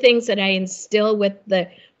one of the things that I instill with the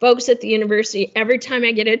folks at the university every time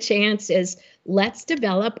I get a chance is let's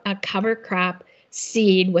develop a cover crop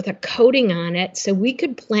seed with a coating on it so we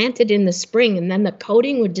could plant it in the spring, and then the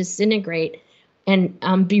coating would disintegrate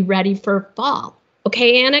and be ready for fall.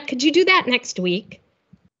 Okay, Anna, could you do that next week?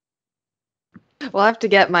 We'll have to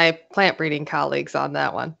get my plant breeding colleagues on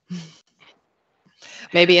that one.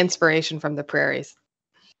 Maybe inspiration from the prairies.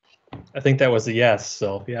 I think that was a yes.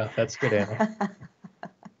 So yeah, that's good, Anna.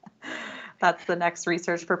 That's the next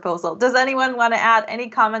research proposal. Does anyone want to add any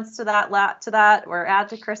comments to that, or add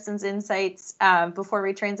to Kristen's insights before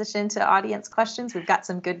we transition to audience questions? We've got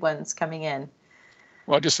some good ones coming in.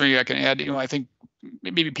 Well, just maybe I can add, I think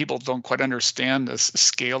maybe people don't quite understand the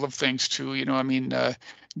scale of things too.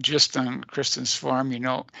 Just on Kristen's farm,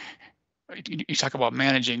 you talk about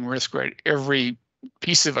managing risk, right? Every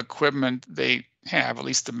piece of equipment they have, at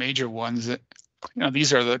least the major ones, that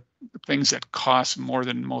these are the things that cost more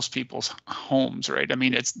than most people's homes, right? I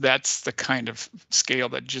mean, that's the kind of scale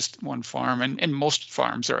that just one farm and most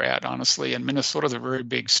farms are at, honestly. And Minnesota's a very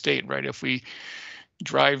big state, right? If we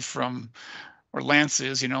drive from where Lance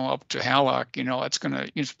is, up to Hallock, it's going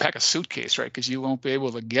to pack a suitcase, right? Because you won't be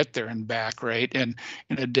able to get there and back, right? And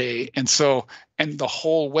in a day. And so, and the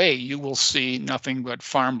whole way you will see nothing but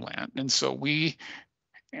farmland. And so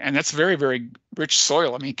and that's very, very rich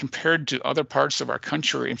soil. I mean, compared to other parts of our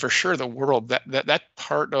country and for sure the world, that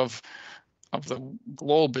part of the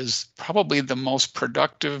globe is probably the most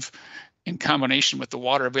productive in combination with the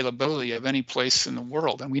water availability of any place in the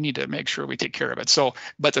world. And we need to make sure we take care of it. So,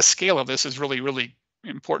 but the scale of this is really, really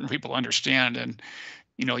important for people to understand. And,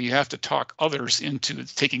 you have to talk others into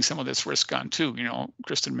taking some of this risk on too.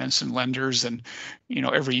 Kristen mentioned lenders, and,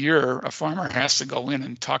 every year a farmer has to go in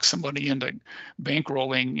and talk somebody into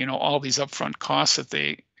bankrolling, all these upfront costs that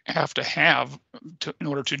they have in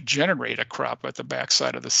order to generate a crop at the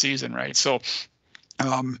backside of the season, right? So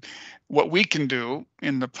what we can do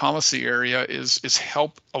in the policy area is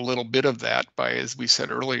help a little bit of that by, as we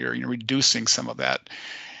said earlier, reducing some of that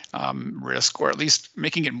risk, or at least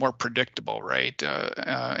making it more predictable, right?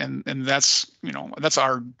 And that's that's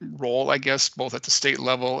our role, I guess, both at the state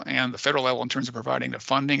level and the federal level in terms of providing the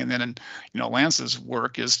funding. And then, Lance's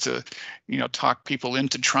work is to, talk people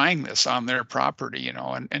into trying this on their property,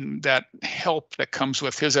 and that help that comes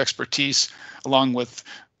with his expertise, along with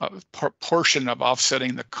a portion of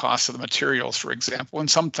offsetting the cost of the materials, for example,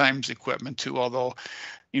 and sometimes equipment too, although,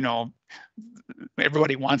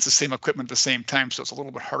 everybody wants the same equipment at the same time, so it's a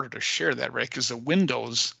little bit harder to share that, right? Because the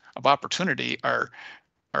windows of opportunity are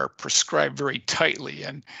prescribed very tightly.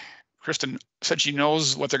 And Kristen said she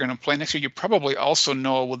knows what they're going to plant next year. You probably also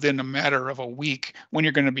know within a matter of a week when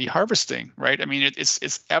you're going to be harvesting, right? I mean,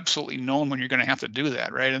 it's absolutely known when you're going to have to do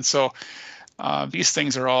that, right? And so these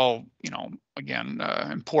things are all, again,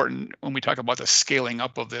 important when we talk about the scaling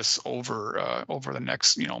up of this over the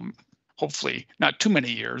next, hopefully not too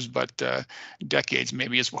many years, but decades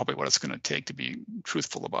maybe is probably what it's going to take to be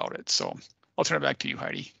truthful about it. So I'll turn it back to you,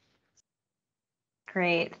 Heidi.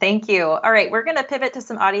 Great, thank you. All right, we're going to pivot to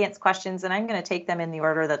some audience questions, and I'm going to take them in the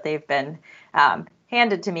order that they've been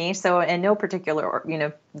handed to me. So in no particular,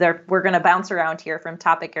 we're going to bounce around here from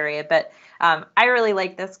topic area, but I really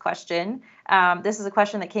like this question. This is a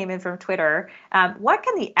question that came in from Twitter. What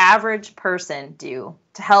can the average person do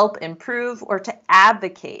to help improve or to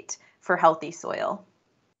advocate for healthy soil?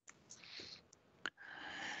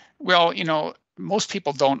 Well, most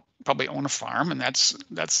people don't probably own a farm, and that's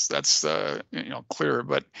clear.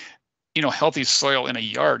 But healthy soil in a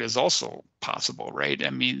yard is also possible, right? I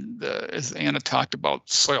mean, as Anna talked about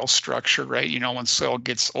soil structure, right? When soil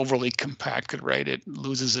gets overly compacted, right, it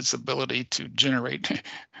loses its ability to generate,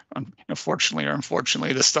 fortunately or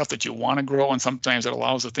unfortunately, the stuff that you want to grow, and sometimes it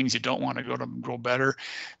allows the things you don't want to grow better.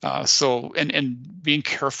 So being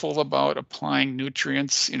careful about applying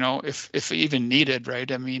nutrients, if even needed,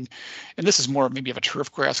 right? I mean, and this is more maybe of a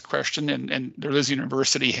turf grass question, and the Liz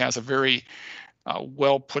University has a very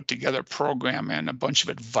well put together program and a bunch of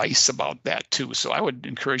advice about that too. So I would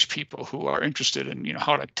encourage people who are interested in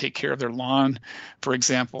how to take care of their lawn, for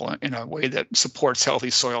example, in a way that supports healthy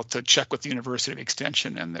soil, to check with the University of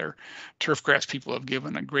Extension, and their turf grass people have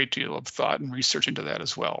given a great deal of thought and research into that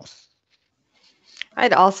as well.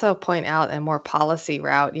 I'd also point out a more policy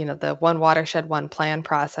route. The one watershed, one plan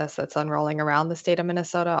process that's unrolling around the state of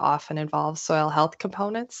Minnesota often involves soil health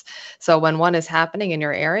components. So when one is happening in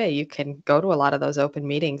your area, you can go to a lot of those open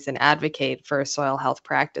meetings and advocate for soil health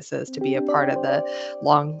practices to be a part of the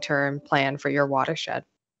long-term plan for your watershed.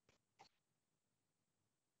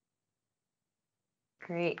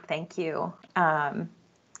 Great, thank you. I'm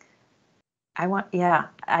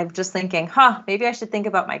just thinking, maybe I should think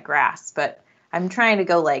about my grass, but I'm trying to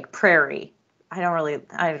go like prairie I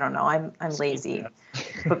don't know. I'm lazy.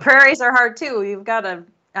 But prairies are hard too. You've got to,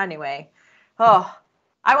 anyway. Oh,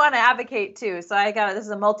 I want to advocate too. So this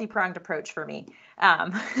is a multi-pronged approach for me.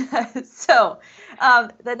 So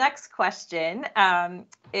the next question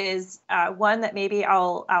is one that maybe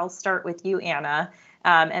I'll start with you, Anna,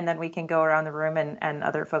 and then we can go around the room and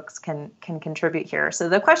other folks can contribute here. So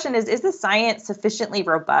the question is the science sufficiently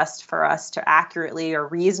robust for us to accurately or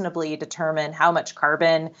reasonably determine how much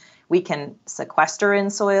carbon we can sequester in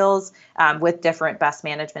soils with different best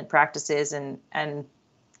management practices, and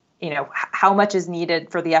how much is needed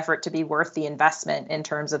for the effort to be worth the investment in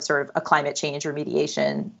terms of sort of a climate change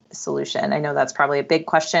remediation solution? I know that's probably a big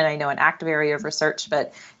question. I know an active area of research,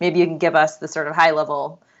 but maybe you can give us the sort of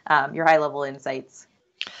your high level insights.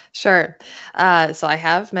 Sure. So I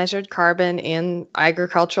have measured carbon in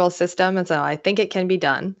agricultural system, and so I think it can be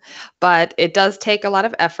done, but it does take a lot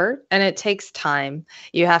of effort and it takes time.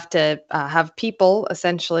 You have to have people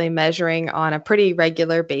essentially measuring on a pretty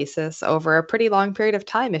regular basis over a pretty long period of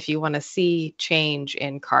time if you want to see change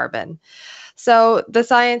in carbon. So the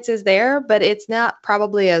science is there, but it's not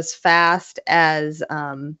probably as fast as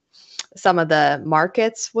some of the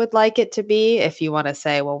markets would like it to be. If you want to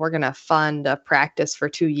say, well, we're going to fund a practice for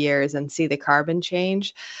 2 years and see the carbon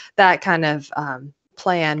change, that kind of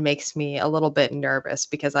plan makes me a little bit nervous,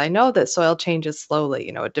 because I know that soil changes slowly.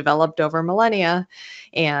 It developed over millennia,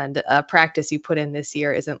 and a practice you put in this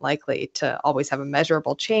year isn't likely to always have a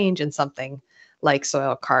measurable change in something like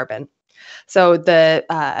soil carbon. So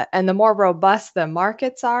the more robust the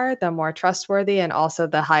markets are, the more trustworthy, and also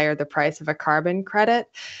the higher the price of a carbon credit,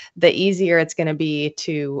 the easier it's going to be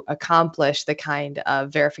to accomplish the kind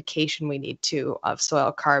of verification we need to of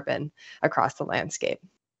soil carbon across the landscape.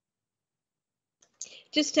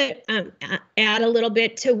 Just to add a little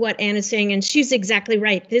bit to what Anna's saying, and she's exactly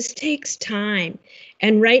right. This takes time.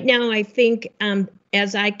 And right now, I think,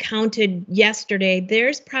 as I counted yesterday,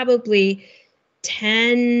 there's probably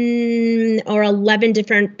 10 or 11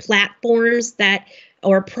 different platforms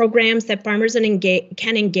or programs that farmers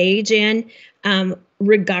can engage in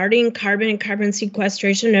regarding carbon and carbon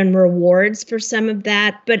sequestration, and rewards for some of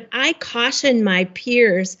that. But I caution my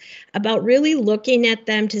peers about really looking at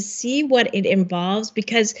them to see what it involves,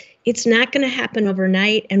 because it's not going to happen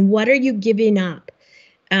overnight. And what are you giving up?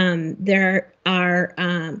 There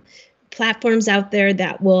are platforms out there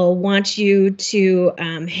that will want you to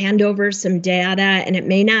hand over some data, and it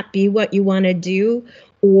may not be what you want to do,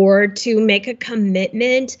 or to make a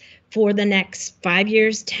commitment for the next 5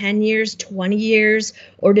 years, 10 years, 20 years,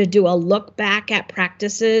 or to do a look back at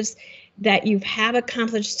practices that you have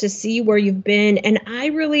accomplished to see where you've been. And I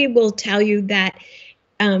really will tell you that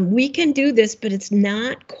we can do this, but it's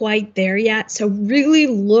not quite there yet. So really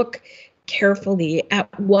look carefully at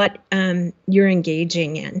what you're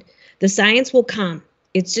engaging in. The science will come.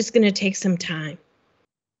 It's just going to take some time.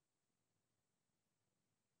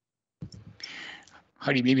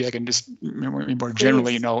 Heidi, maybe I can just more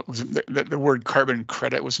generally, the word carbon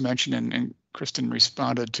credit was mentioned, and Kristen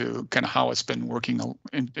responded to kind of how it's been working.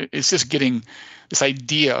 And it's just getting this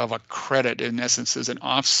idea of a credit, in essence, as an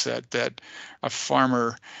offset that a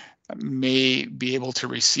farmer may be able to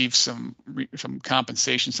receive some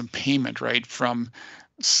compensation, some payment, right, from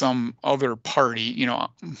some other party.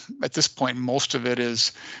 At this point, most of it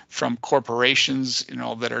is from corporations,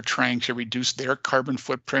 that are trying to reduce their carbon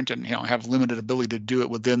footprint and, have limited ability to do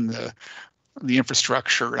it within the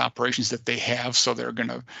infrastructure and operations that they have. So they're going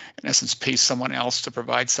to, in essence, pay someone else to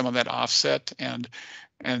provide some of that offset. And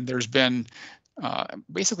there's been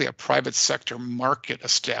basically a private sector market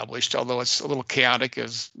established, although it's a little chaotic,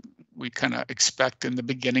 as we kind of expect in the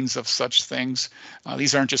beginnings of such things.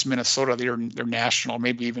 These aren't just Minnesota, they're national,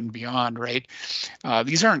 maybe even beyond, right?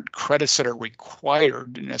 These aren't credits that are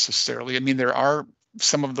required necessarily. I mean, there are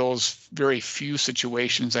some of those very few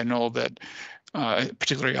situations I know that,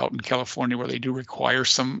 particularly out in California, where they do require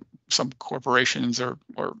some corporations or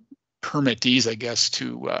permittees, I guess,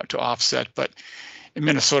 to offset. But in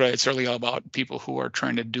Minnesota, it's really all about people who are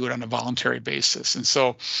trying to do it on a voluntary basis. And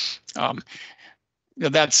so,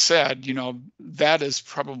 that said, that is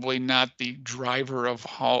probably not the driver of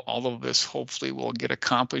how all of this hopefully will get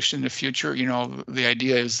accomplished in the future. The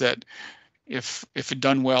idea is that if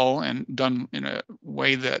done well and done in a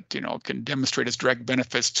way that, can demonstrate its direct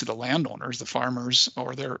benefits to the landowners, the farmers,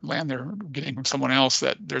 or their land they're getting from someone else,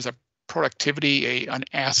 that there's a productivity, an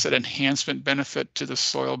asset enhancement benefit to the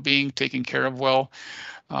soil being taken care of well.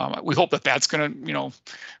 We hope that that's going to,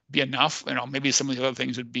 be enough. Maybe some of the other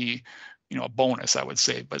things would be, a bonus, I would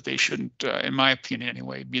say, but they shouldn't, in my opinion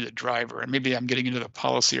anyway, be the driver. And maybe I'm getting into the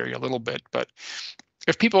policy area a little bit, but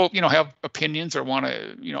if people, have opinions or want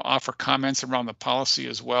to, offer comments around the policy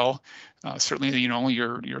as well, certainly,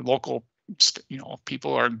 your local,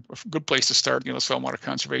 people are a good place to start. Soil and Water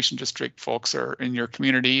Conservation District folks are in your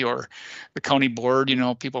community, or the county board,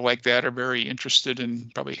 people like that are very interested in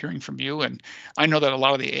probably hearing from you. And I know that a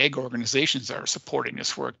lot of the ag organizations are supporting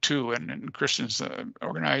this work too. And Christian's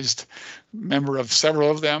organized member of several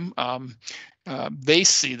of them. They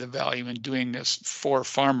see the value in doing this for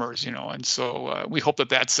farmers, and so we hope that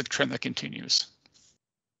that's the trend that continues.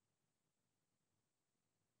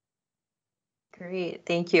 Great,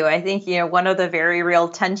 thank you. I think, one of the very real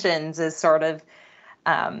tensions is sort of,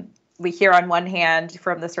 we hear on one hand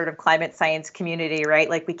from the sort of climate science community, right?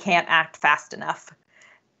 Like we can't act fast enough.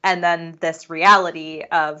 And then this reality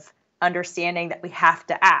of understanding that we have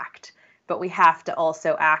to act, but we have to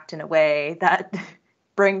also act in a way that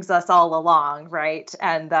brings us all along, right?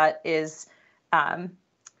 And that is, I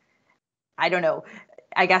don't know,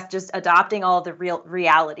 I guess just adopting all the real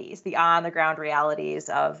realities, the on the ground realities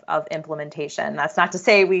of implementation. That's not to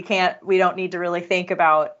say we don't need to really think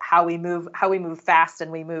about how we move fast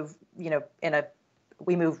and we move,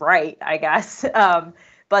 we move right, I guess.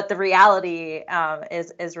 But the reality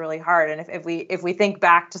is really hard. And if we think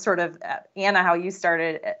back to sort of Anna, how you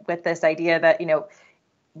started with this idea that,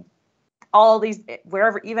 all these,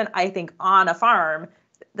 wherever, even I think on a farm,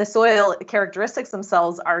 the soil characteristics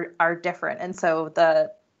themselves are different. And so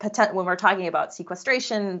when we're talking about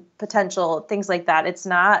sequestration potential, things like that,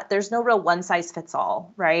 there's no real one size fits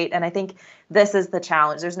all, right? And I think this is the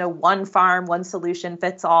challenge. There's no one farm, one solution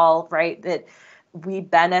fits all, right? That we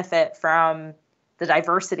benefit from the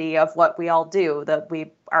diversity of what we all do, that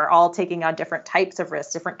we are all taking on different types of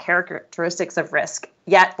risk, different characteristics of risk,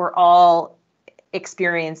 yet we're all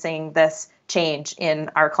experiencing this change in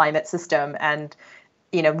our climate system and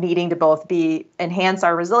needing to both enhance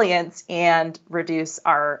our resilience and reduce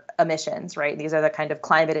our emissions, right? These are the kind of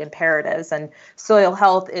climate imperatives, and soil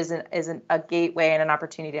health isn't a gateway and an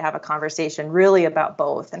opportunity to have a conversation really about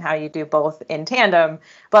both and how you do both in tandem,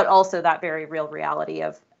 but also that very real reality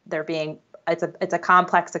of there being it's a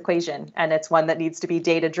complex equation, and it's one that needs to be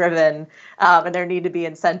data driven, and there need to be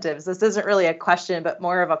incentives. This isn't really a question, but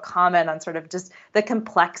more of a comment on sort of just the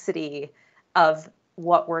complexity of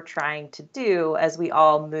what we're trying to do as we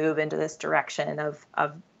all move into this direction of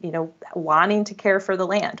wanting to care for the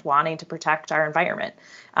land, wanting to protect our environment.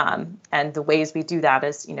 And the ways we do that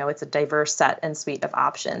is, it's a diverse set and suite of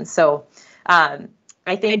options. So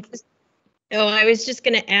I think... I was just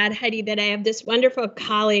going to add, Heidi, that I have this wonderful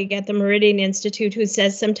colleague at the Meridian Institute who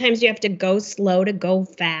says sometimes you have to go slow to go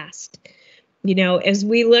fast. As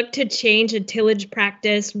we look to change a tillage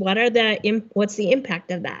practice, what's the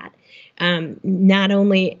impact of that? Not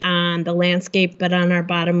only on the landscape, but on our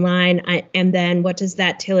bottom line. And then what does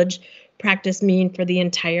that tillage practice mean for the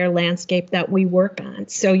entire landscape that we work on?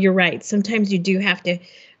 So you're right. Sometimes you do have to,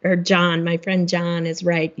 or John, my friend John is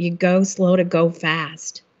right. You go slow to go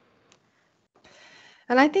fast.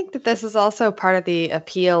 And I think that this is also part of the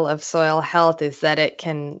appeal of soil health, is that it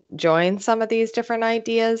can join some of these different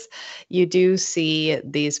ideas. You do see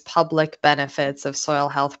these public benefits of soil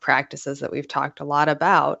health practices that we've talked a lot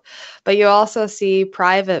about, but you also see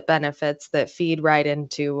private benefits that feed right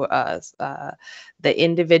into the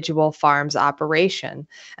individual farm's operation.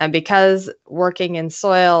 And because working in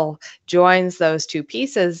soil joins those two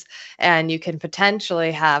pieces, and you can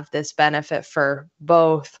potentially have this benefit for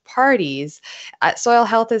both parties, soil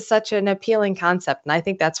health is such an appealing concept. And I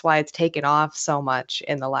think that's why it's taken off so much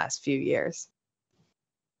in the last few years.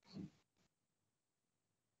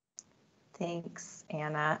 Thanks,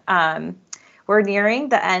 Anna. We're nearing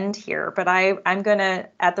the end here, but I'm going to,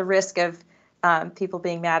 at the risk of people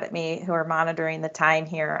being mad at me who are monitoring the time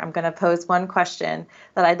here, I'm going to pose one question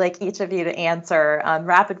that I'd like each of you to answer.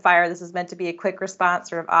 Rapid fire, this is meant to be a quick response,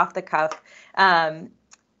 sort of off the cuff.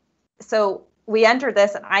 So we entered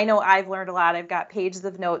this, and I know I've learned a lot. I've got pages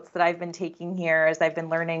of notes that I've been taking here as I've been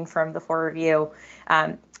learning from the 4 of you.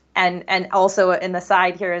 And also in the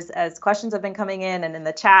side here, as questions have been coming in, and in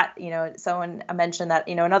the chat, someone mentioned that,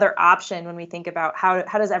 another option when we think about how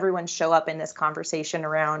does everyone show up in this conversation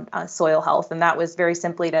around soil health, and that was very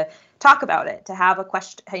simply to talk about it, to have a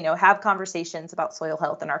question, have conversations about soil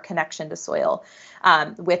health and our connection to soil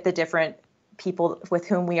with the different people with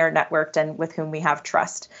whom we are networked and with whom we have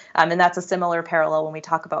trust. And that's a similar parallel when we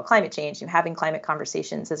talk about climate change. Having climate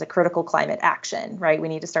conversations is a critical climate action, right? We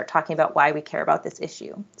need to start talking about why we care about this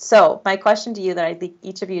issue. So my question to you that I'd like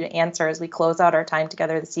each of you to answer as we close out our time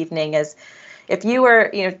together this evening is, if you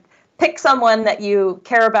were, pick someone that you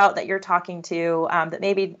care about, that you're talking to, that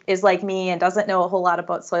maybe is like me and doesn't know a whole lot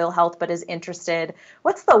about soil health, but is interested,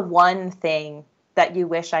 what's the one thing that you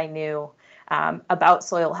wish I knew about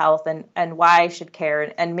soil health and why I should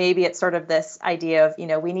care. And maybe it's sort of this idea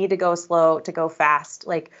of, we need to go slow to go fast.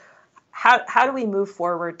 Like, how do we move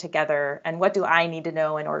forward together? And what do I need to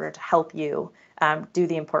know in order to help you do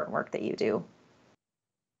the important work that you do?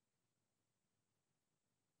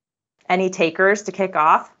 Any takers to kick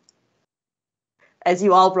off? As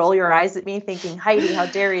you all roll your eyes at me thinking, Heidi, how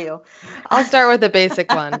dare you? I'll start with the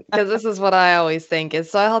basic one, because this is what I always think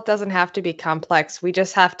is soil health doesn't have to be complex. We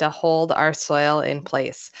just have to hold our soil in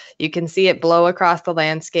place. You can see it blow across the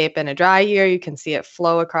landscape in a dry year. You can see it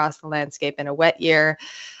flow across the landscape in a wet year.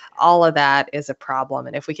 All of that is a problem.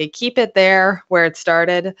 And if we could keep it there where it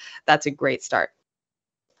started, that's a great start.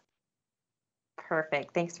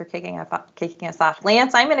 Perfect. Thanks for kicking us off.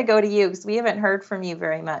 Lance, I'm going to go to you because we haven't heard from you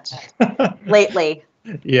very much lately.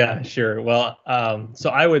 Yeah, sure. Well, so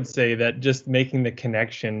I would say that just making the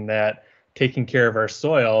connection that taking care of our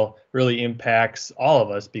soil really impacts all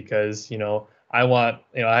of us, because, I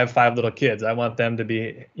have 5 little kids. I want them to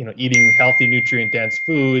be, eating healthy, nutrient-dense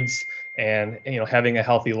foods and, having a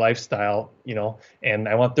healthy lifestyle, and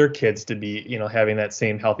I want their kids to be, having that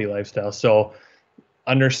same healthy lifestyle. So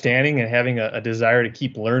understanding and having a desire to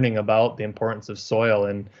keep learning about the importance of soil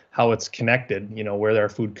and how it's connected, where our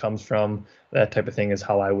food comes from, that type of thing is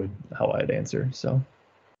how I'd answer. So.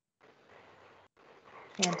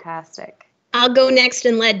 Fantastic. I'll go next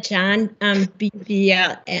and let John be the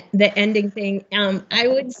ending thing. I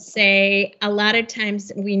would say a lot of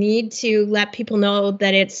times we need to let people know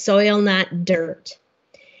that it's soil, not dirt.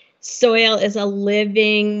 Soil is a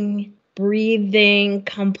living, breathing,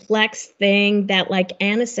 complex thing that, like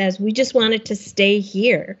Anna says, we just want it to stay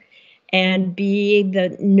here and be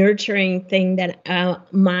the nurturing thing that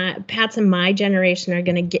Pat's and my generation are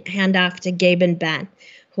going to hand off to Gabe and Ben,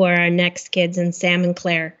 who are our next kids, and Sam and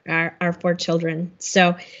Claire, our 4 children.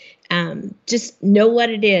 So just know what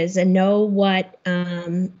it is and know what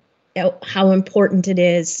how important it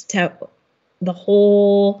is to the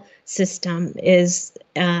whole system is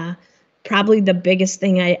probably the biggest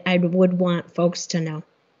thing I would want folks to know.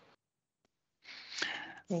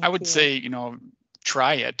 I would say,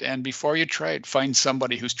 try it. And before you try it, find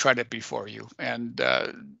somebody who's tried it before you. And,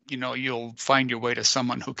 you'll find your way to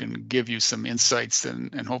someone who can give you some insights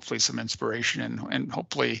and hopefully some inspiration and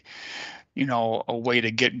hopefully, a way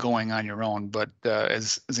to get going on your own. But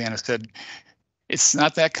as Anna said, it's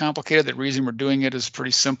not that complicated. The reason we're doing it is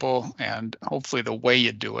pretty simple. And hopefully the way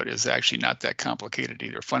you do it is actually not that complicated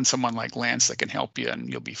either. Find someone like Lance that can help you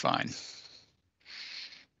and you'll be fine.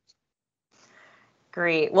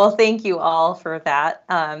 Great. Well, thank you all for that.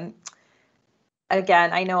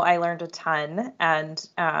 Again, I know I learned a ton, and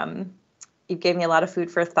you gave me a lot of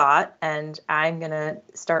food for thought, and I'm going to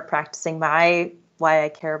start practicing my why I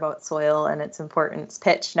care about soil and its importance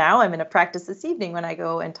pitch now. I'm going to practice this evening when I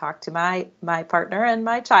go and talk to my partner and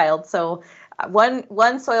my child. So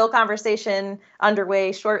one soil conversation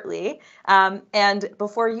underway shortly. And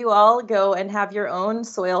before you all go and have your own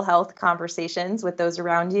soil health conversations with those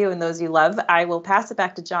around you and those you love, I will pass it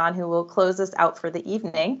back to John, who will close us out for the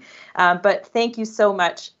evening. But thank you so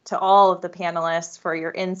much to all of the panelists for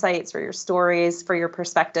your insights, for your stories, for your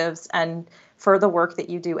perspectives, and for the work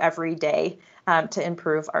that you do every day to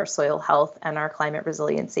improve our soil health and our climate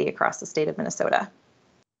resiliency across the state of Minnesota.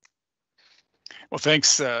 Well,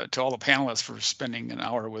 thanks to all the panelists for spending an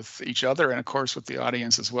hour with each other and, of course, with the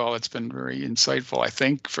audience as well. It's been very insightful. I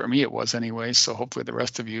think for me it was anyway. So hopefully the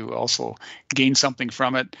rest of you also gain something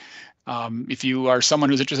from it. If you are someone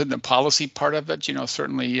who's interested in the policy part of it,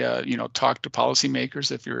 certainly, talk to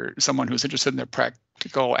policymakers. If you're someone who's interested in the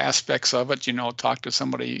practical aspects of it, talk to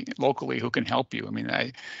somebody locally who can help you. I mean,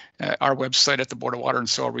 our website at the Board of Water and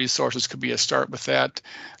Soil Resources could be a start with that.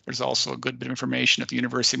 There's also a good bit of information at the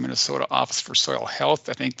University of Minnesota Office for Soil Health.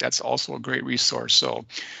 I think that's also a great resource. So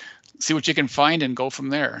see what you can find and go from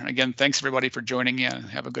there. And again, thanks everybody for joining in.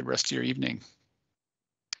 Have a good rest of your evening.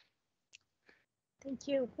 Thank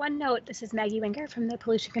you. One note, this is Maggie Winger from the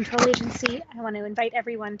Pollution Control Agency. I want to invite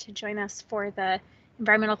everyone to join us for the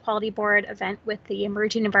Environmental Quality Board event with the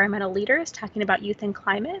emerging environmental leaders talking about youth and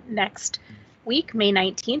climate next week, May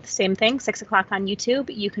 19th. Same thing, 6 o'clock on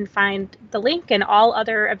YouTube. You can find the link and all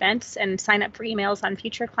other events and sign up for emails on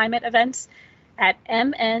future climate events at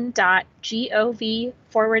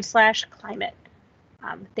mn.gov/climate.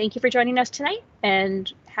 Thank you for joining us tonight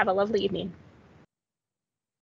and have a lovely evening.